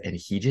hospital visit. And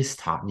he just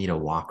taught me to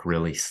walk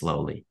really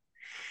slowly.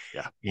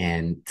 Yeah.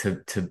 And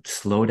to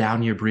slow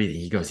down your breathing.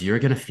 He goes, you're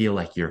going to feel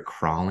like you're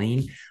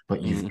crawling,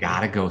 but you've got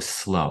to go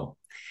slow.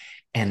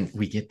 And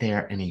we get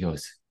there and he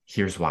goes,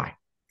 here's why.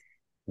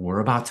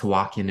 We're about to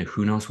walk into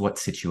who knows what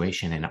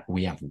situation. And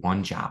we have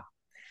one job.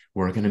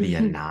 we're going to be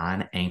a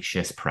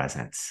non-anxious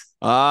presence.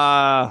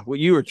 Well,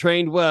 you were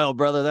trained well,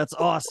 brother. That's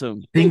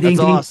awesome. Ding, ding, That's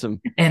ding.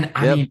 awesome. And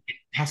I Yep. mean,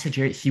 Pastor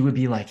Jerry, he would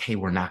be like, hey,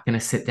 we're not going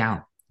to sit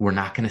down. We're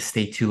not going to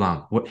stay too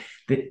long.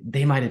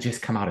 They might have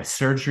just come out of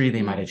surgery.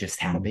 They might have just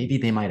had a baby.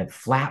 They might have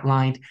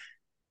flatlined.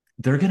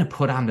 They're going to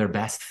put on their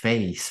best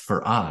face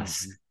for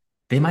us.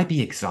 They might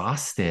be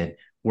exhausted.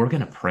 We're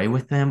going to pray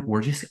with them.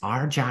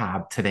 Our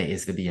job today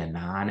is to be a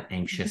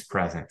non-anxious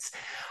presence.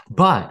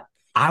 But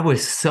I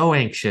was so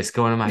anxious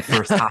going to my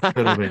first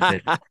hospital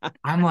visit.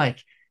 I'm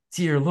like,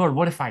 dear Lord,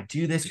 what if I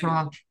do this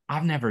wrong?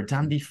 I've never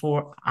done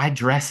before. I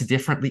dress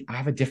differently. I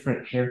have a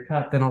different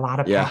haircut than a lot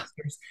of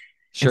pastors.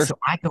 Sure. And so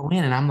I go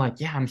in and I'm like,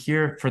 yeah, I'm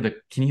here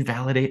can you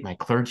validate my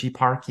clergy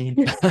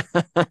parking?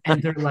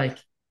 And they're like,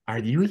 are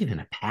you even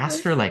a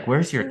pastor? Like,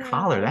 where's your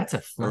collar? That's a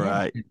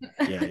flag.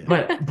 Right.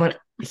 Yeah. But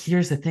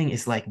here's the thing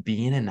is like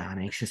being a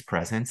non-anxious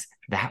presence,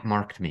 that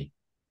marked me.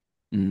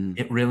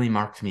 It really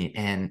marked me.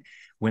 And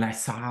when I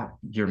saw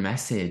your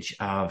message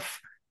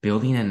of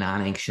building a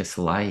non-anxious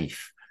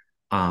life,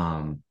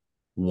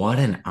 what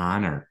an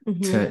honor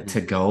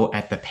to go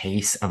at the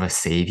pace of a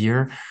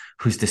savior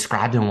who's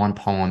described in one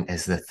poem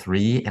as the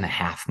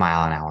 3.5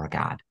 mile an hour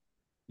God.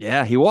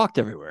 Yeah, he walked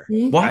everywhere.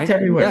 Walked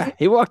everywhere. Yeah,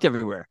 he walked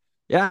everywhere.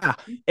 Yeah.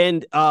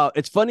 And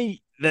it's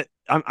funny that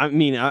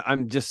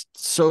I'm just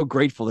so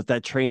grateful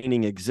that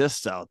training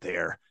exists out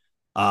there.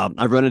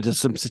 I've run into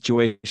some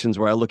situations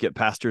where I look at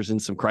pastors in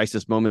some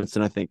crisis moments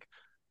and I think,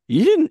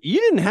 you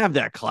didn't have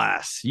that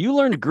class. You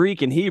learned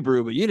Greek and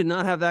Hebrew, but you did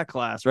not have that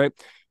class, right?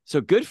 So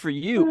good for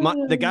you.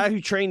 The guy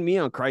who trained me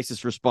on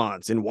crisis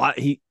response and why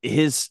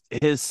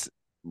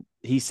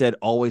he said,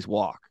 always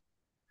walk.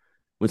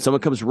 When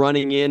someone comes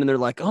running in and they're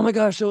like, oh my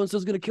gosh,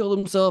 so-and-so's going to kill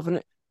themselves,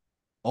 and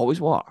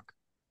always walk,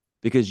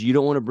 because you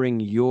don't want to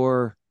bring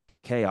your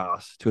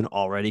chaos to an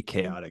already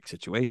chaotic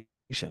situation.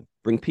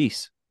 Bring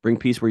peace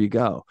where you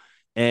go.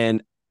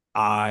 And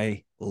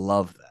I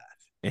love that.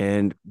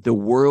 And the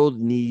world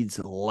needs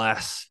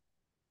less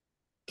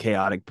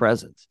chaotic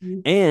presence.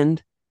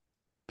 And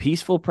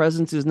peaceful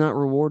presence is not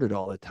rewarded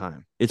all the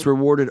time. It's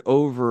rewarded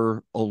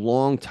over a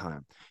long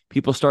time.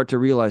 People start to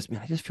realize,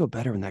 man, I just feel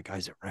better when that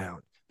guy's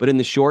around. But in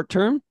the short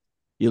term,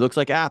 it looks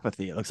like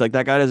apathy. It looks like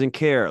that guy doesn't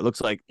care. It looks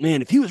like,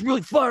 man, if he was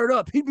really fired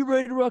up, he'd be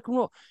ready to rock and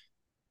roll.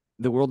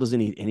 The world doesn't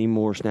need any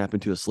more snap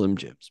into a Slim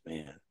Jims,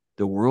 man.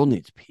 The world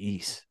needs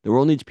peace. The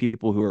world needs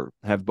people who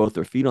have both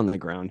their feet on the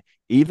ground,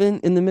 even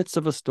in the midst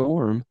of a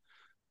storm,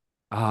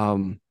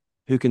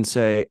 who can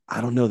say,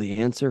 I don't know the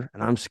answer,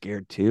 and I'm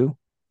scared too.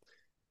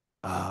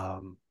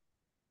 But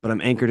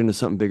I'm anchored into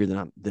something bigger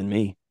than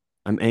me.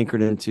 I'm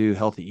anchored into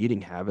healthy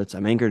eating habits.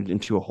 I'm anchored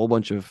into a whole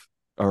bunch of,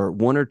 or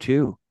one or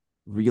two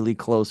really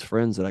close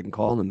friends that I can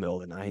call in the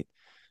middle of the night.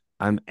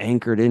 I'm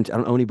anchored into, I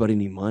don't owe anybody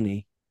any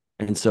money.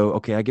 And so,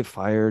 okay, I get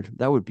fired.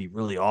 That would be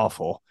really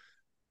awful,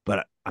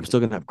 but I'm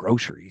still going to have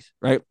groceries,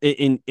 right?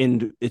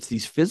 And it's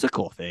these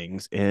physical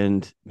things.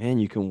 And man,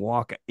 you can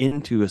walk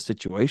into a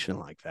situation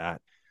like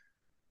that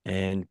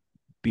and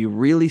be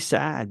really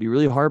sad, be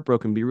really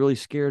heartbroken, be really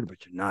scared,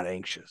 but you're not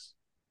anxious.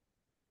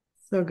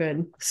 So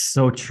good.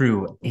 So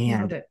true.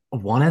 And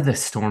one of the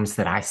storms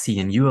that I see,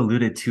 and you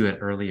alluded to it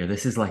earlier,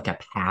 this is like a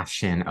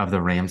passion of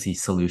the Ramsey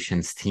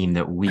Solutions team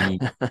that we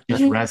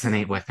just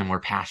resonate with, and we're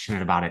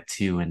passionate about it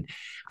too. And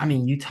I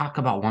mean, you talk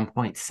about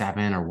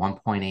 1.7 or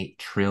 1.8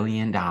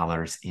 trillion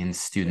dollars in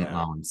student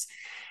loans.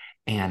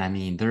 And I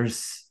mean,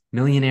 there's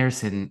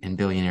millionaires and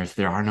billionaires.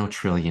 There are no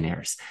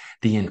trillionaires.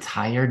 The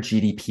entire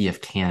GDP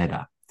of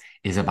Canada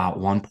is about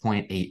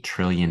 $1.8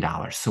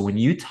 trillion. So when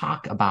you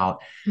talk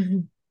about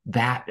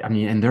that, I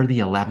mean, and they're the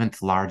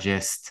 11th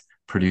largest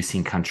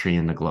producing country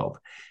in the globe.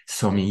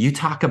 So, I mean, you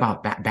talk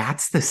about that,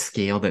 that's the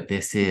scale that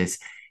this is.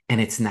 And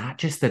it's not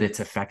just that it's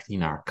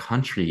affecting our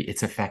country,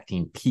 it's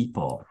affecting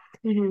people.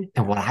 And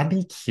what I'd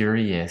be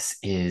curious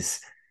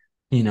is,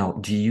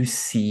 do you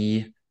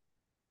see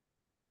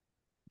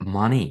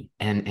money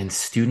and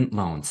student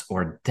loans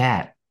or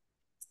debt?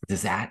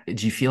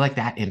 Do you feel like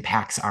that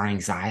impacts our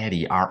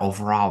anxiety, our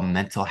overall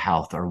mental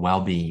health or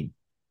well-being?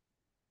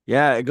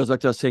 Yeah, it goes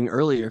back to us saying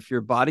earlier, if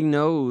your body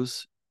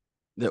knows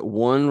that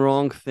one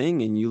wrong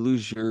thing and you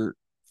lose your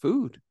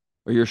food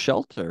or your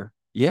shelter,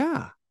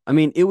 I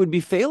mean, it would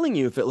be failing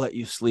you if it let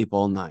you sleep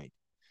all night.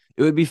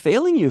 It would be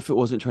failing you if it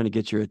wasn't trying to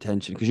get your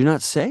attention because you're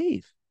not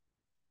safe,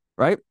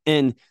 right?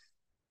 And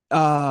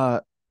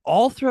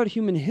all throughout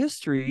human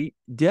history,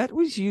 debt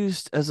was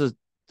used as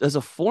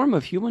a form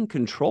of human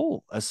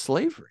control, as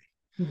slavery.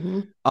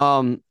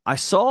 I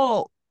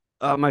saw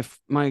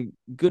my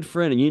good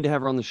friend, and you need to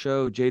have her on the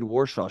show, Jade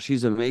Warshaw.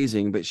 She's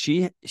amazing, but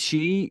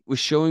she was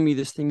showing me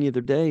this thing the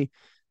other day,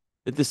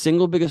 that the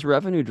single biggest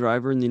revenue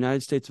driver in the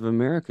United States of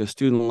America is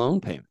student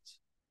loan payments.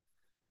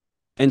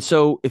 And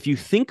so if you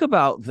think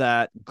about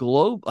that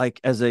globe, like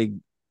as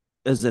an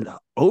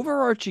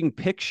overarching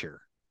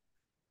picture,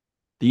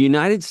 the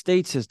United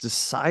States has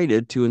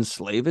decided to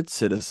enslave its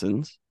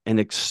citizens and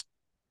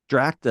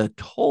extract a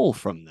toll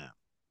from them,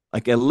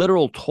 like a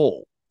literal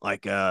toll,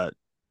 like a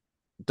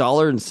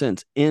dollar and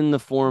cents in the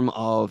form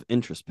of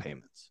interest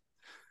payments.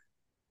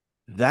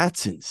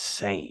 That's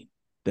insane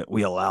that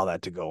we allow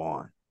that to go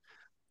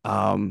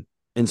on.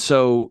 And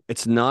so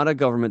it's not a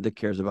government that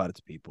cares about its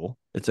people.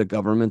 It's a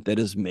government that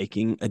is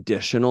making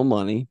additional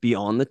money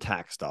beyond the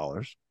tax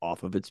dollars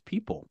off of its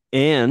people.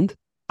 And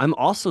I'm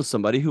also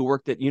somebody who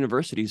worked at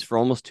universities for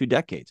almost 2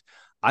 decades.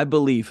 I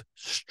believe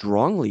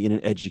strongly in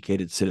an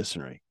educated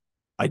citizenry.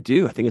 I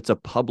do. I think it's a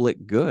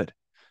public good.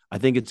 I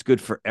think it's good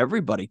for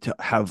everybody to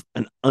have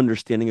an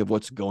understanding of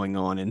what's going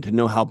on and to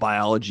know how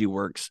biology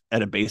works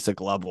at a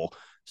basic level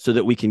so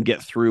that we can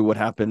get through what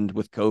happened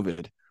with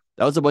COVID.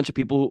 That was a bunch of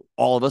people,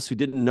 all of us who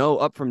didn't know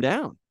up from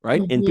down,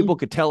 right? And people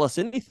could tell us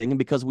anything. And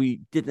because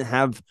we didn't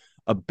have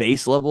a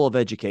base level of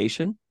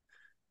education,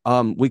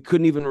 we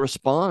couldn't even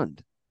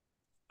respond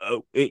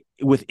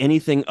with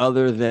anything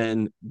other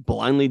than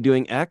blindly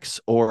doing X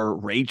or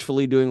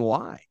ragefully doing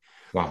Y.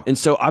 Wow. And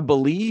so I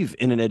believe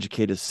in an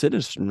educated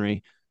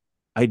citizenry.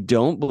 I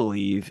don't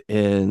believe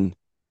in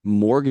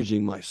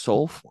mortgaging my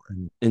soul for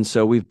it. And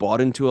so we've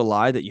bought into a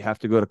lie that you have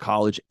to go to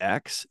college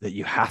X, that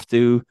you have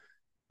to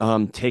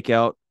take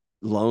out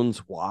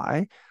loans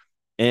Y.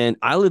 And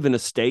I live in a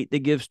state that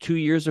gives 2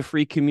 years of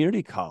free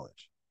community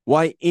college.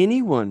 Why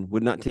anyone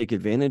would not take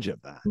advantage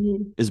of that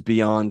is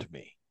beyond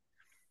me.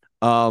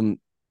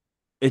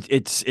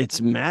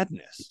 It's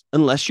madness.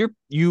 Unless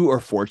you are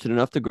fortunate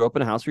enough to grow up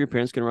in a house where your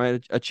parents can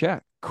write a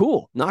check.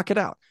 Cool, knock it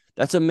out.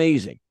 That's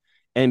amazing.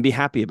 And be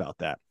happy about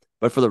that.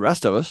 But for the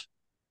rest of us,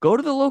 go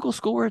to the local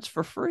school where it's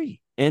for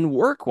free and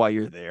work while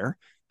you're there,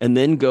 and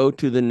then go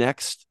to the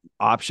next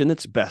option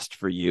that's best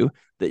for you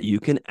that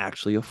you can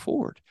actually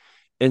afford.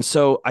 And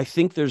so I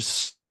think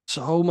there's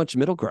so much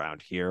middle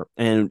ground here,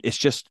 and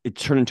it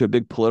turned into a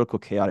big political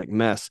chaotic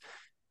mess.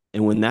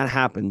 And when that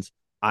happens,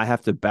 I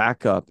have to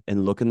back up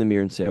and look in the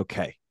mirror and say,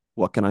 okay,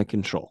 what can I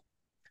control?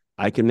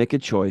 I can make a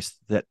choice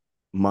that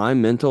my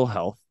mental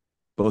health,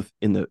 both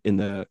in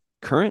the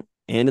current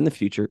and in the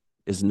future,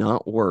 is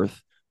not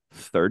worth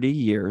 30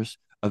 years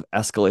of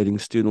escalating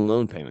student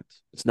loan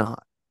payments. It's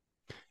not.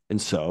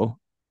 And so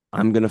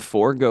I'm going to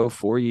forego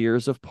 4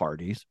 years of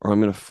parties, or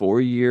I'm going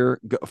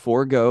to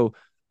forego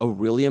a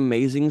really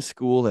amazing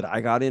school that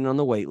I got in on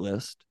the wait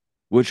list,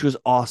 which was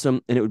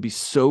awesome. And it would be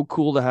so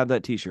cool to have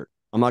that t-shirt.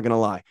 I'm not going to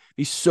lie. It'd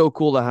be so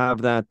cool to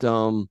have that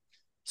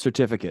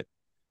certificate.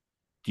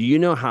 Do you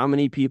know how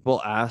many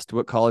people asked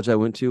what college I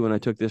went to when I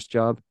took this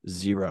job?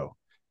 0.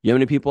 You know how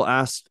many people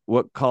asked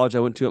what college I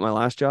went to at my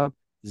last job?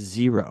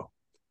 0.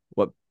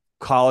 What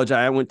college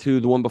I went to,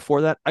 the one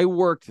before that, I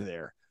worked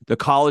there. The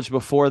college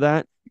before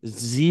that,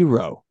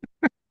 0.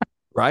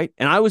 Right?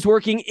 And I was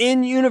working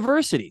in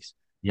universities.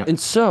 Yep. And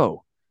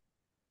so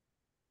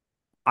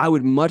I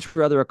would much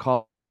rather a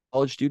college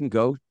student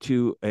go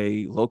to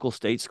a local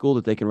state school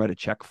that they can write a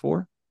check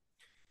for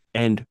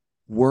and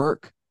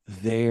work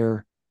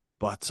their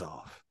butts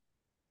off.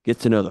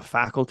 Get to know the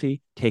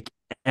faculty, make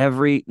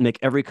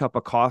every cup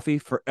of coffee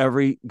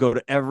go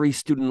to every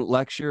student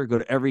lecture, go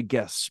to every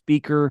guest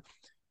speaker,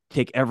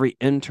 take every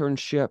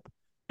internship,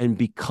 and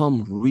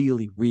become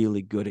really,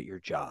 really good at your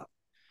job.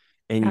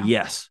 And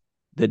yes,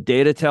 the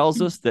data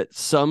tells us that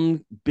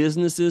some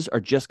businesses are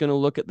just going to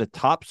look at the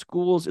top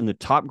schools and the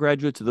top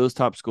graduates of those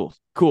top schools.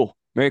 Cool.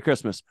 Merry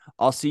Christmas.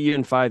 I'll see you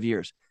in 5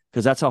 years,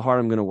 because that's how hard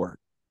I'm going to work,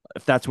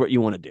 if that's what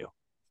you want to do.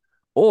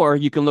 Or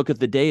you can look at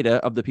the data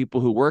of the people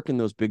who work in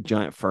those big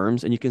giant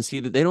firms, and you can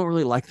see that they don't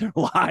really like their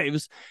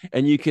lives,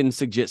 and you can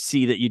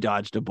see that you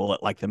dodged a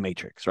bullet like the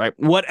Matrix, right?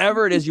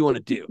 Whatever it is you want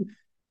to do,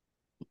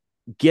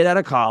 get out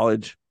of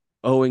college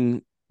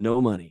owing no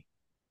money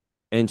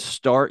and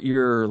start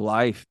your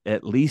life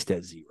at least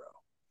at 0.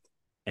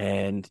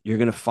 And you're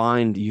going to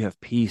find you have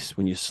peace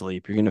when you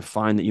sleep. You're going to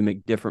find that you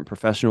make different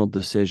professional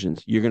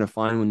decisions. You're going to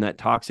find when that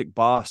toxic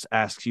boss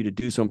asks you to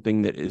do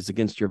something that is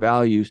against your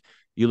values,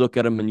 you look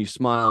at them and you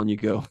smile and you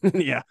go,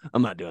 yeah,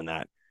 I'm not doing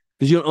that,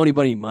 because you don't owe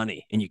anybody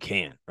money and you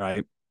can,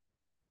 right?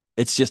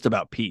 It's just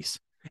about peace.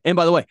 And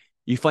by the way,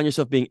 you find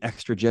yourself being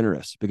extra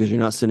generous because you're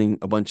not sending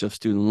a bunch of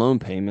student loan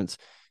payments.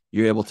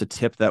 You're able to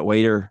tip that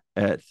waiter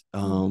at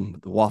the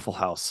Waffle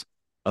House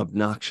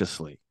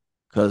obnoxiously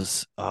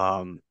because,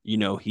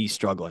 he's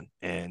struggling,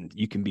 and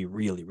you can be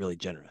really, really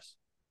generous.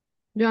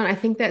 John, I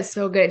think that's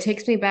so good. It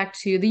takes me back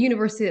to the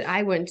university that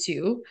I went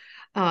to.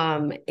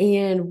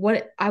 And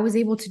what I was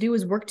able to do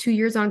was work 2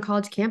 years on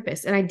college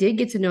campus. And I did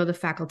get to know the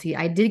faculty.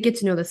 I did get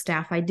to know the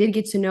staff. I did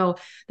get to know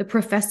the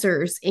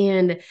professors.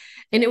 And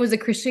it was a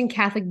Christian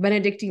Catholic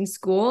Benedictine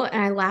school.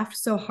 And I laughed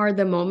so hard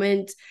the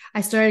moment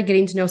I started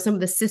getting to know some of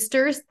the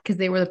sisters, because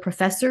they were the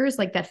professors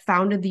like that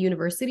founded the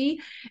university.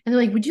 And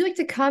they're like, would you like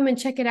to come and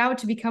check it out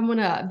to become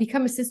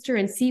a sister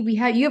and see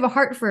you have a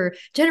heart for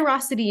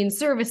generosity and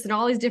service and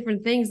all these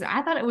different things.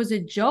 I thought it was a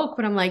joke,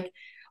 but I'm like,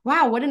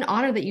 wow, what an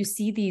honor that you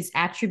see these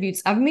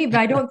attributes of me, but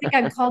I don't think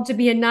I'm called to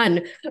be a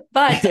nun,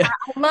 but I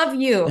love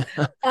you.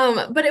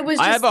 But it was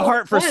just I have a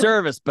heart fun. for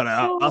service, but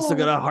I also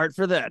got a heart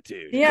for that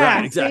too. Yeah,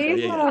 right,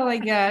 exactly. Yeah. Oh my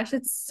gosh,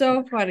 it's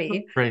so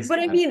funny. Praise but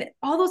God. I mean,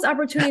 all those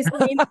opportunities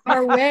came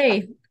our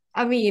way.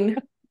 I mean,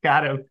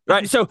 Got him.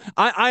 Right. So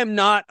I'm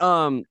not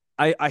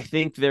I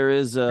think there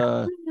is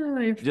you're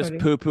just funny.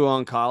 poo-poo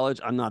on college.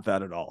 I'm not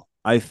that at all.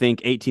 I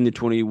think 18 to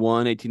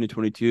 21, 18 to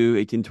 22,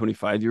 18 to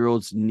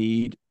 25-year-olds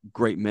need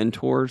great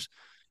mentors.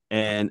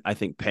 And I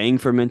think paying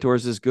for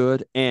mentors is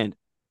good. And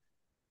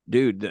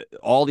dude,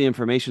 all the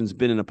information's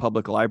been in a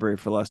public library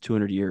for the last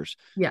 200 years.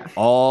 Yeah.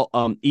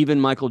 Even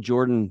Michael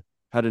Jordan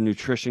had a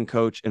nutrition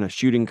coach and a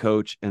shooting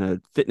coach and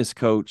a fitness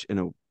coach and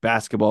a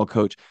basketball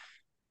coach.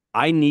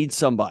 I need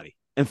somebody.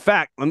 In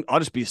fact, I'll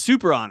just be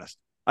super honest.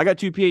 I got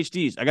 2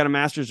 PhDs. I got a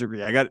master's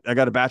degree. I got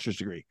a bachelor's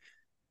degree.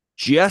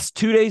 Just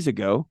 2 days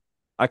ago,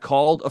 I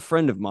called a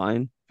friend of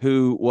mine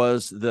who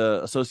was the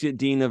associate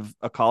dean of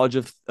a college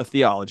of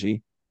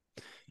theology.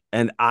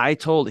 And I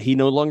told he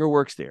no longer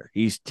works there.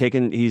 He's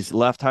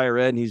left higher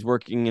ed and he's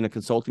working in a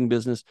consulting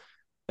business.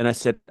 And I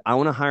said, I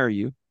want to hire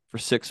you for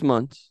 6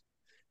 months.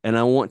 And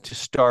I want to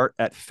start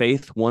at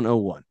Faith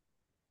 101.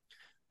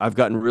 I've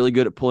gotten really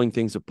good at pulling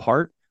things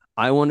apart.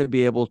 I want to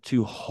be able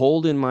to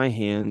hold in my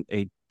hand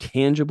a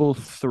tangible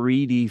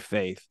 3D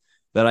faith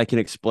that I can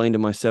explain to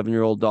my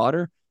 7-year-old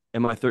daughter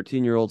and my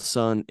 13-year-old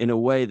son in a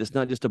way that's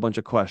not just a bunch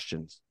of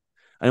questions.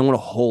 I want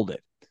to hold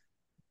it.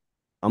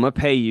 I'm going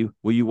to pay you.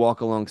 Will you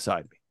walk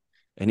alongside me?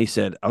 And he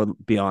said, I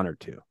would be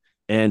honored to.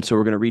 And so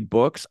we're going to read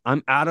books.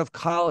 I'm out of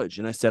college.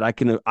 And I said,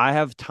 I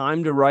have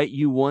time to write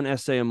you 1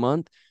 essay a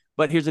month.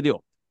 But here's the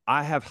deal.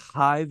 I have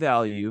high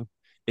value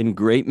in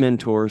great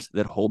mentors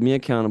that hold me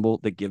accountable,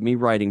 that give me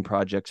writing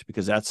projects,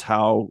 because that's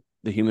how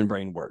the human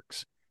brain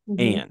works.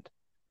 Mm-hmm. And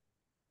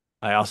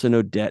I also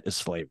know debt is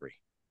slavery.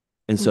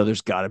 And so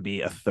there's got to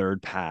be a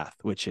third path,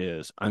 which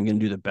is I'm going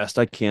to do the best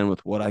I can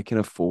with what I can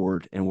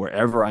afford. And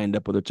wherever I end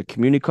up, whether it's a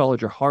community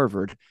college or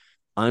Harvard,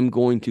 I'm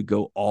going to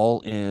go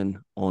all in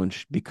on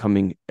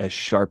becoming as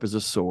sharp as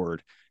a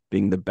sword,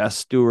 being the best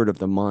steward of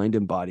the mind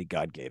and body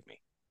God gave me.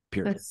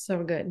 Period. That's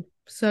so good.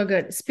 So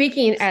good.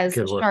 Speaking as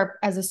sharp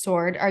as a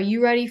sword, are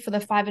you ready for the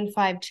 5 and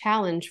 5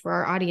 challenge for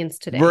our audience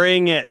today?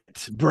 Bring it.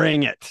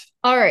 Bring it.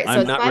 All right. So I'm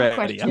it's not 5 ready.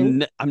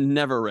 questions. I'm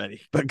never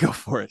ready, but go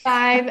for it.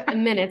 5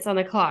 minutes on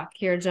the clock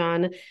here,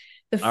 John.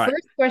 The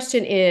first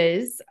question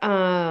is,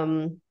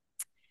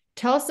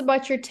 tell us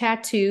about your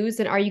tattoos,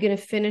 and are you going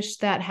to finish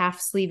that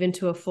half sleeve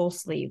into a full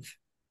sleeve?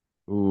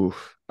 Ooh.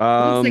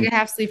 Looks like a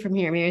half sleeve from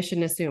here. Maybe I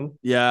shouldn't assume.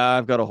 Yeah,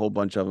 I've got a whole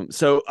bunch of them.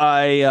 So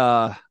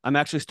I'm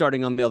actually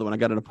starting on the other one. I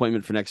got an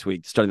appointment for next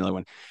week, starting the other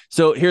one.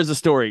 So here's the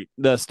story.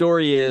 The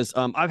story is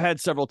I've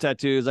had several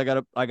tattoos. I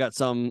got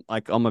some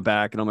like on my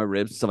back and on my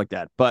ribs and stuff like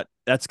that. But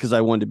that's because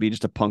I wanted to be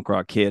just a punk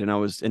rock kid, and I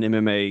was an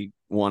MMA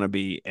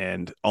wannabe,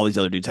 and all these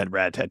other dudes had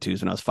rad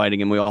tattoos when I was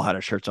fighting, and we all had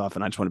our shirts off,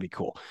 and I just want to be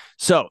cool.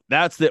 So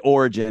that's the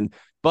origin.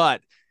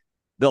 But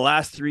the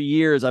last 3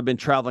 years, I've been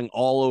traveling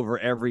all over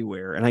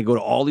everywhere, and I go to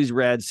all these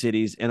rad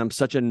cities, and I'm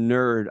such a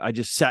nerd. I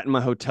just sat in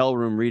my hotel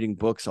room reading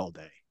books all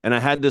day. And I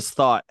had this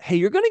thought, hey,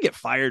 you're going to get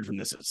fired from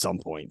this at some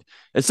point.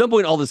 At some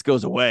point, all this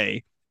goes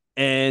away,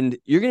 and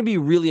you're going to be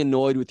really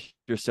annoyed with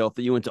yourself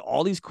that you went to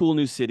all these cool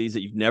new cities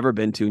that you've never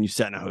been to, and you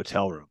sat in a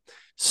hotel room.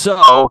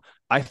 So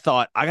I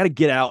thought, I got to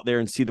get out there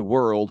and see the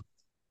world.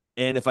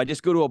 And if I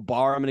just go to a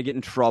bar, I'm going to get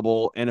in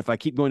trouble. And if I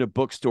keep going to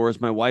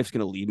bookstores, my wife's going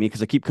to leave me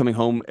because I keep coming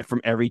home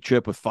from every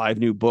trip with 5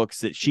 new books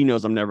that she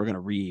knows I'm never going to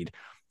read.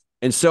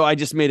 And so I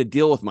just made a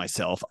deal with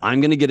myself.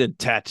 I'm going to get a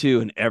tattoo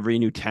in every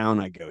new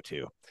town I go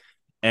to.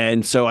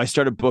 And so I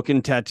started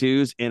booking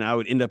tattoos, and I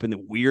would end up in the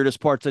weirdest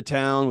parts of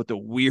town with the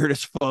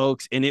weirdest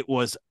folks. And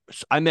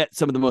I met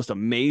some of the most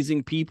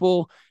amazing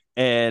people,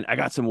 and I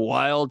got some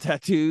wild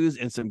tattoos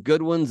and some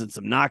good ones and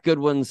some not good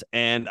ones.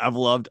 And I've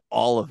loved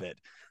all of it.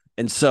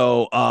 And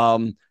so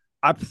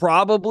I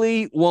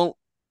probably won't.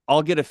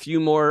 I'll get a few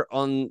more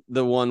on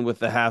the one with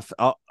the half.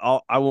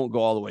 I won't go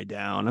all the way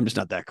down. I'm just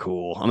not that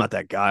cool. I'm not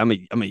that guy. I'm a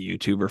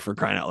YouTuber, for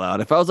crying out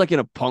loud. If I was like in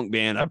a punk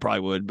band, I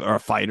probably would, or a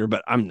fighter,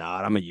 but I'm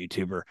not. I'm a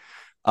YouTuber.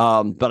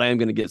 But I am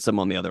going to get some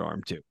on the other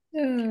arm too.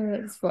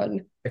 It's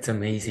fun. It's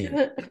amazing.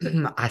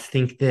 I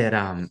think that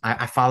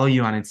I follow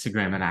you on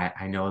Instagram, and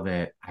I know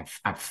that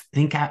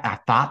I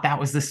thought that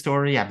was the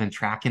story. I've been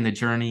tracking the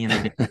journey in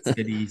the different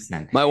cities,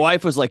 and my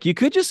wife was like, "You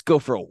could just go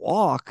for a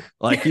walk.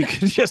 Like you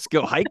could just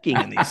go hiking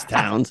in these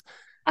towns.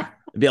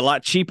 It'd be a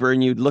lot cheaper,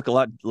 and you'd look a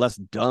lot less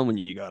dumb when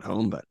you got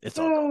home." But it's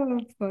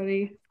all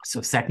funny.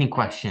 So, second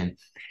question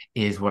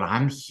is what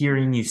I'm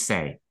hearing you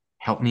say.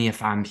 Help me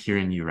if I'm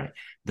hearing you right.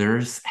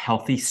 There's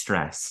healthy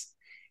stress,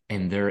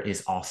 and there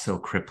is also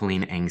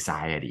crippling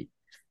anxiety.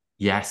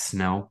 Yes,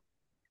 no?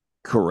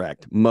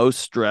 Correct. Most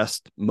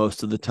stressed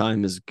most of the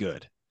time is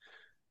good.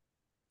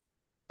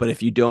 But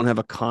if you don't have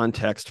a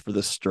context for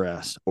the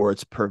stress, or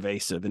it's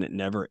pervasive and it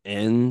never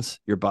ends,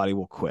 your body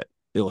will quit.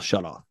 It'll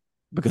shut off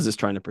because it's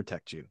trying to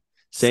protect you.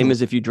 Same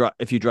as if you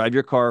drive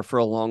your car for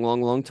a long,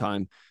 long, long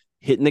time,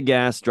 hitting the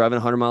gas, driving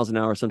 100 miles an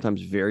hour,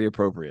 sometimes very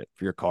appropriate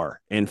for your car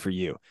and for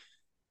you.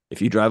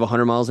 If you drive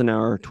 100 miles an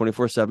hour,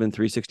 24/7,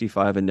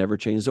 365, and never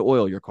change the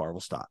oil, your car will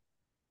stop.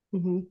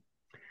 Mm-hmm.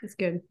 That's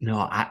good. No,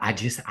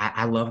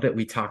 I love that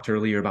we talked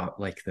earlier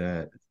about like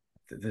the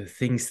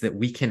things that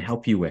we can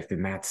help you with.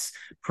 And that's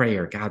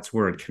prayer, God's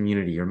word,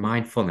 community, your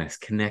mindfulness,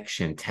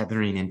 connection,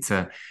 tethering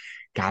into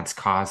God's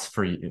cause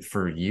for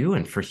you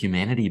and for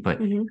humanity. But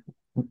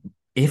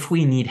if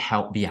we need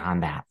help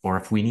beyond that, or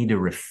if we need to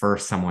refer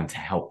someone to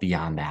help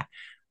beyond that,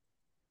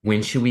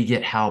 when should we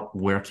get help?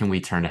 Where can we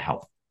turn to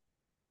help?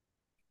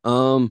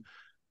 Um,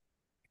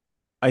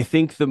 I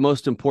think the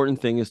most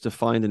important thing is to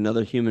find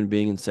another human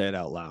being and say it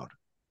out loud.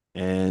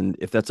 And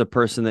if that's a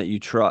person that you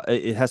trust,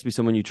 it has to be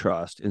someone you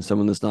trust and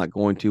someone that's not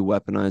going to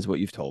weaponize what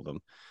you've told them.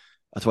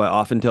 That's why I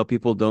often tell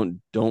people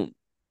don't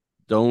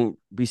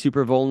be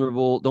super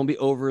vulnerable. Don't be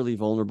overly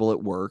vulnerable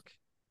at work,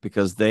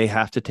 because they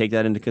have to take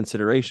that into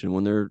consideration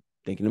when they're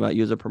thinking about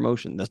you as a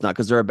promotion. That's not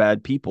because they're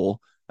bad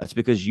people. That's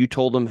because you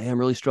told them, hey, I'm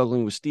really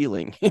struggling with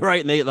stealing.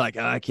 Right. And they like,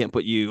 I can't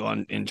put you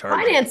on in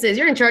charge. Finances.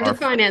 You're in charge of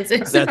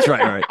finances. That's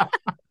right.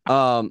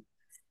 Right.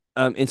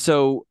 And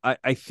so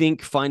I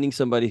think finding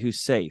somebody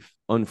who's safe.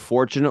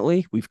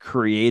 Unfortunately, we've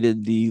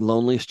created the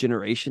loneliest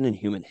generation in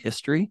human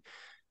history.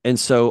 And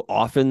so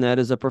often that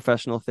is a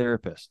professional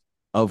therapist,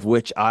 of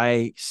which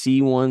I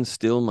see one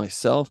still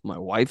myself. My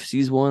wife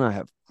sees one. I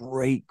have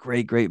great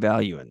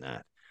value in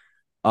that.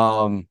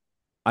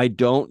 I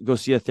don't go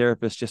see a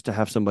therapist just to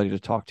have somebody to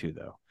talk to,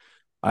 though.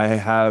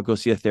 I go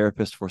see a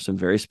therapist for some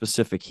very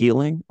specific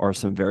healing or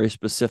some very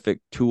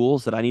specific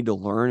tools that I need to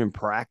learn and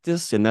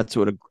practice. And that's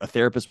what a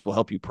therapist will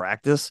help you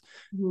practice.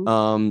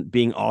 Mm-hmm.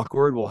 Being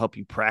awkward will help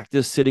you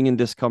practice. Sitting in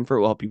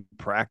discomfort will help you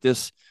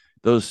practice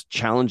those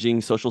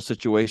challenging social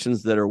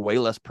situations that are way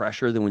less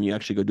pressure than when you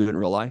actually go do it in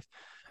real life.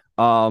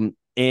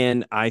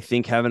 And I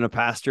think having a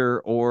pastor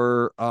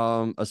or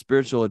a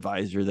spiritual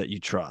advisor that you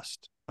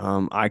trust.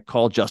 I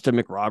call Justin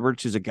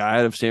McRoberts, who's a guy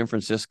out of San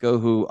Francisco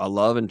who I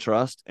love and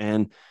trust.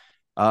 And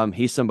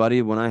he's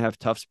somebody, when I have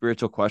tough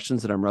spiritual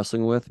questions that I'm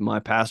wrestling with, my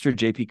pastor,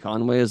 JP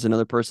Conway, is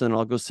another person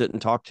I'll go sit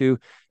and talk to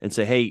and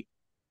say, hey,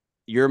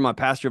 you're my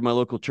pastor of my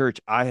local church.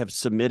 I have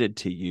submitted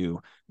to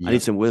you. Yep. I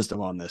need some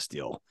wisdom on this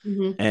deal.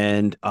 Mm-hmm.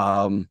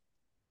 And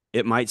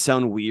it might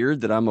sound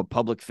weird that I'm a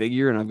public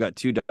figure and I've got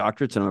 2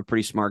 doctorates and I'm a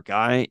pretty smart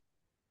guy.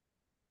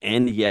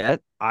 And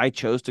yet I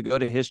chose to go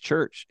to his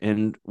church.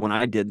 And when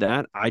I did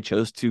that, I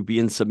chose to be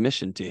in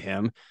submission to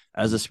him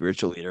as a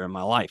spiritual leader in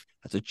my life.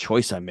 That's a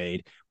choice I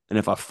made. And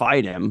if I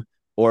fight him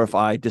or if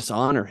I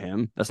dishonor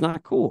him, that's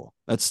not cool.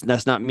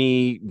 That's not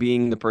me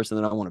being the person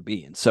that I want to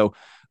be. And so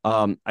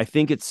I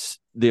think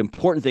the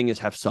important thing is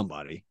have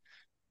somebody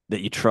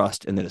that you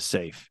trust and that is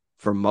safe.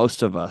 For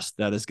most of us,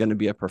 that is going to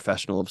be a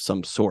professional of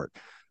some sort.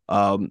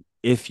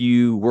 If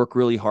you work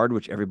really hard,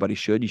 which everybody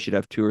should, you should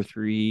have 2 or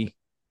 3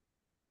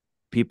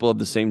 people of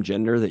the same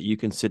gender that you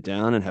can sit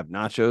down and have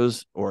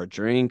nachos or a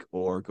drink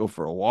or go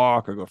for a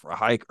walk or go for a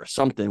hike or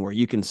something where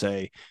you can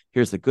say,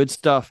 here's the good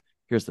stuff,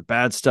 here's the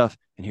bad stuff,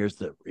 and here's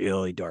the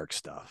really dark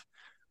stuff.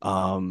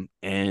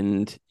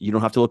 And you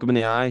don't have to look them in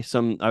the eye.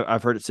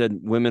 I've heard it said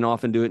women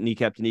often do it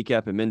kneecap to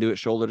kneecap and men do it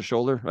shoulder to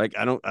shoulder. Like,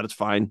 that's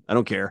fine. I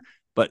don't care,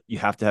 but you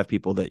have to have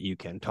people that you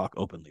can talk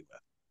openly with.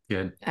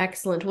 Good.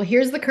 Excellent. Well,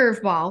 here's the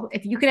curveball.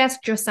 If you could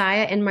ask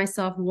Josiah and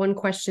myself one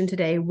question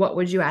today, what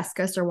would you ask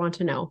us or want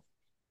to know?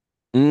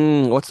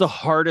 What's the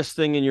hardest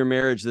thing in your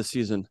marriage this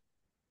season?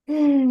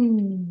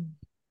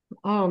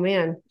 Oh,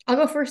 man. I'll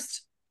go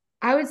first.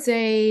 I would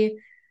say,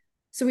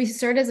 so we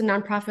started as a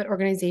nonprofit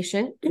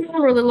organization.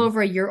 We're a little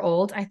over a year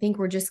old. I think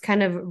we're just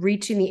kind of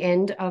reaching the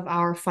end of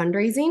our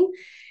fundraising.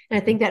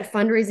 And I think that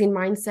fundraising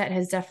mindset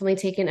has definitely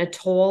taken a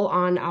toll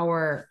on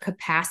our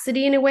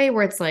capacity in a way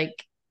where it's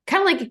like,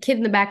 kind of like a kid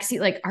in the back seat,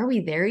 like, are we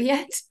there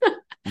yet?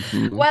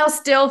 Mm-hmm. While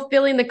still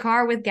filling the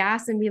car with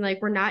gas and being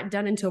like, we're not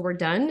done until we're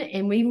done.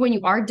 And even when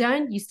you are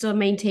done, you still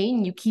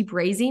maintain, you keep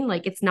raising,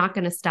 like it's not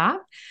going to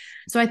stop.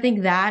 So I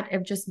think that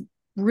of just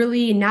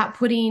really not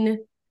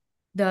putting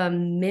the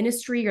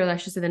ministry, or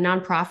let's just say the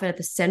nonprofit, at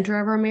the center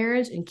of our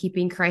marriage and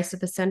keeping Christ at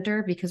the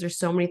center, because there's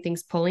so many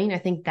things pulling. I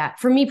think that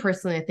for me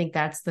personally, I think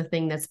that's the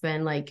thing that's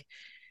been like,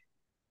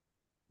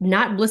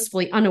 not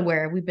blissfully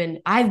unaware.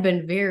 I've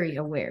been very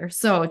aware.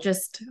 So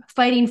just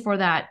fighting for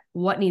that,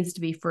 what needs to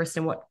be first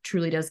and what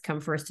truly does come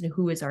first and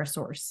who is our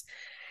source.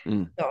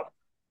 So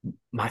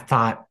my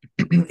thought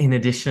in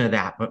addition to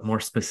that, but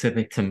more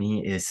specific to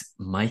me, is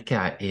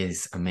Micah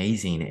is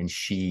amazing. And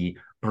she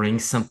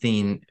brings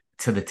something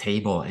to the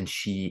table, and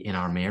she, in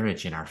our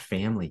marriage, in our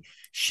family,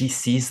 she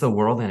sees the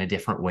world in a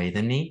different way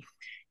than me.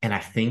 And I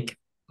think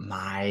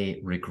my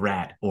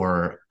regret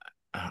or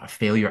a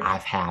failure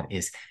I've had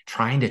is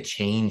trying to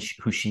change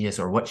who she is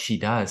or what she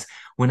does,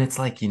 when it's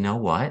like, you know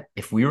what,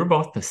 if we were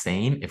both the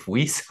same, if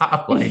we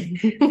saw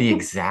like the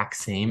exact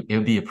same, it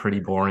would be a pretty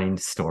boring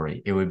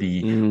story. It would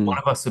be one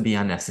of us would be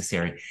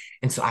unnecessary.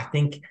 And so I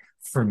think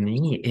for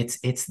me,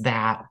 it's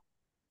that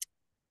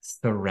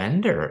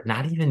surrender,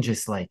 not even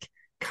just like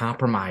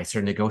compromise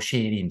or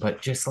negotiating,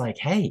 but just like,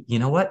 hey, you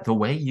know what, the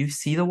way you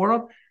see the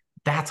world,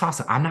 that's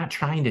awesome. I'm not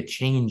trying to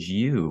change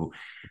you.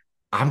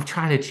 I'm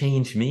trying to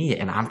change me,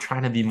 and I'm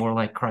trying to be more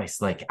like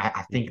Christ. Like,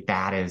 I think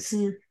that is,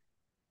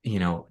 you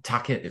know,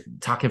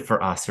 talking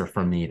for us or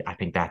for me. I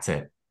think that's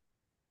it.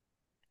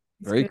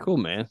 Very cool,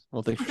 man.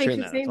 Well, thanks for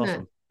sharing that. That's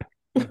awesome.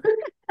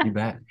 You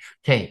bet.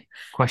 Okay.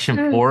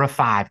 Question 4 of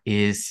 5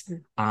 is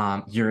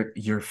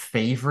your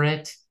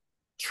favorite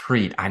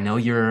treat. I know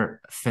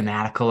you're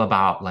fanatical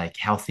about like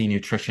healthy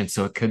nutrition,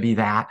 so it could be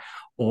that,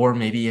 or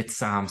maybe it's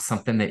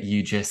something that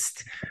you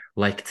just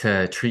like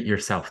to treat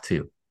yourself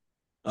to.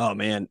 Oh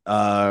man,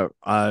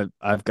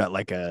 I've got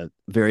like a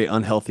very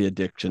unhealthy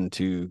addiction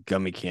to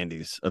gummy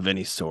candies of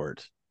any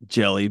sort,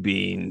 jelly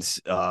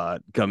beans,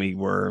 gummy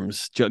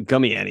worms,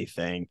 gummy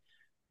anything.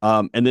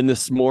 And then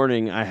this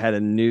morning I had a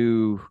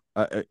new.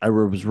 I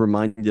was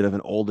reminded of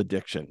an old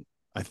addiction.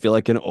 I feel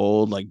like an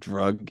old like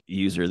drug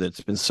user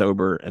that's been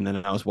sober, and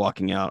then I was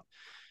walking out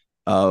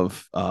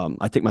of.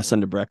 I take my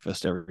son to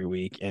breakfast every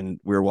week,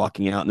 and we were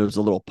walking out, and there was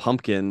a little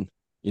pumpkin.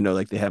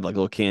 Like they have like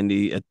little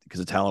candy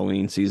because it's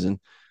Halloween season.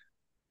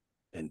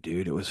 And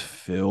dude, it was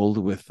filled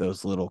with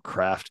those little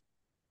craft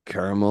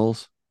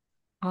caramels.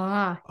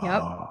 Ah,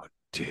 yep. Oh,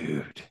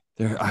 dude.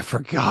 I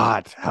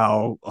forgot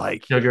how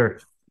like Sugar.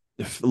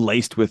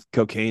 laced with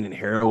cocaine and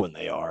heroin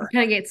they You are.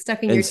 kind of get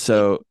stuck in your And teeth.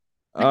 so,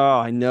 oh,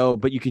 I know,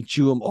 but you can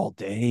chew them all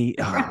day.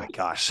 Oh my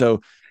gosh.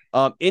 So,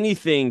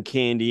 anything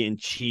candy and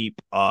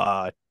cheap,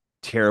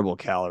 terrible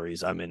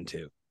calories I'm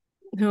into.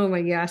 Oh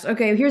my gosh.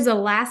 Okay, here's the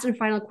last and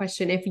final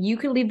question. If you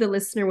could leave the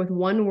listener with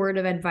one word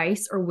of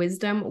advice or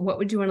wisdom, what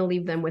would you want to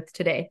leave them with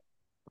today?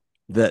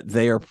 That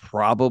they are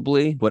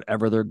probably,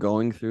 whatever they're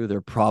going through, they're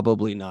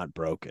probably not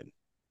broken.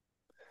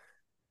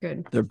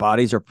 Good. Their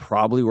bodies are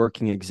probably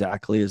working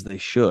exactly as they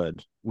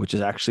should, which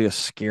is actually a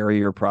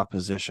scarier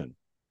proposition.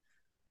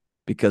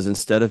 Because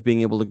instead of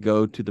being able to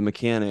go to the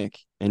mechanic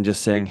and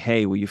just saying,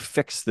 hey, will you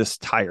fix this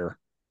tire?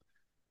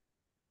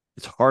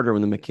 It's harder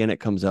when the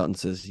mechanic comes out and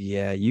says,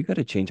 yeah, you got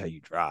to change how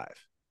you drive.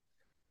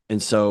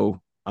 And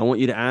so I want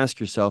you to ask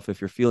yourself, if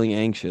you're feeling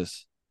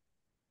anxious,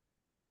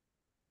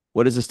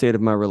 what is the state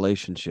of my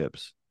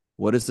relationships?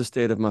 What is the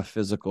state of my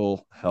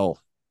physical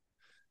health?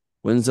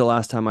 When's the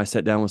last time I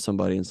sat down with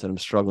somebody and said, I'm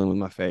struggling with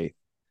my faith?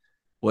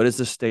 What is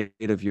the state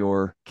of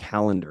your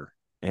calendar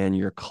and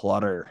your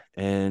clutter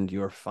and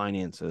your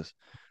finances?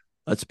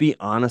 Let's be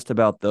honest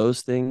about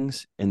those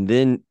things. And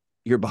then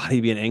your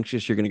body being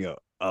anxious, you're going to go,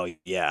 oh,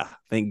 yeah,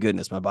 thank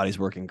goodness my body's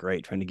working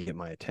great, trying to get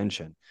my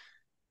attention.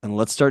 And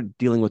let's start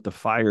dealing with the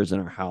fires in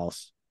our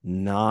house,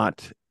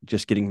 not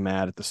just getting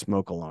mad at the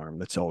smoke alarm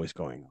that's always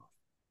going on.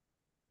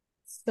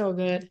 So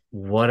good.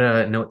 What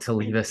a note to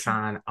leave us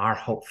on. Our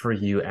hope for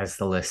you as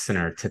the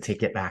listener, to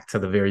take it back to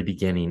the very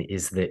beginning,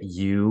 is that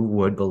you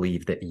would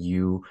believe that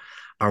you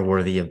are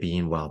worthy of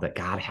being well, that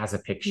God has a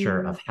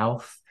picture of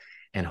health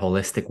and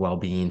holistic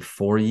well-being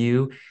for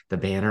you. The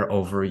banner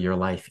over your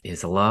life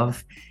is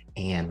love.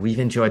 And we've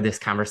enjoyed this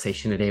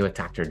conversation today with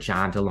Dr.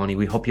 John Delonny.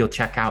 We hope you'll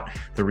check out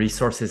the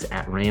resources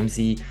at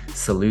Ramsey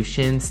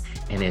Solutions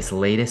and his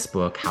latest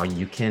book, How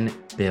You Can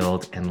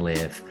Build and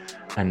Live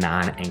a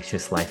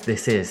Non-Anxious Life.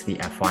 This is the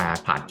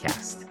FYI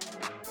Podcast.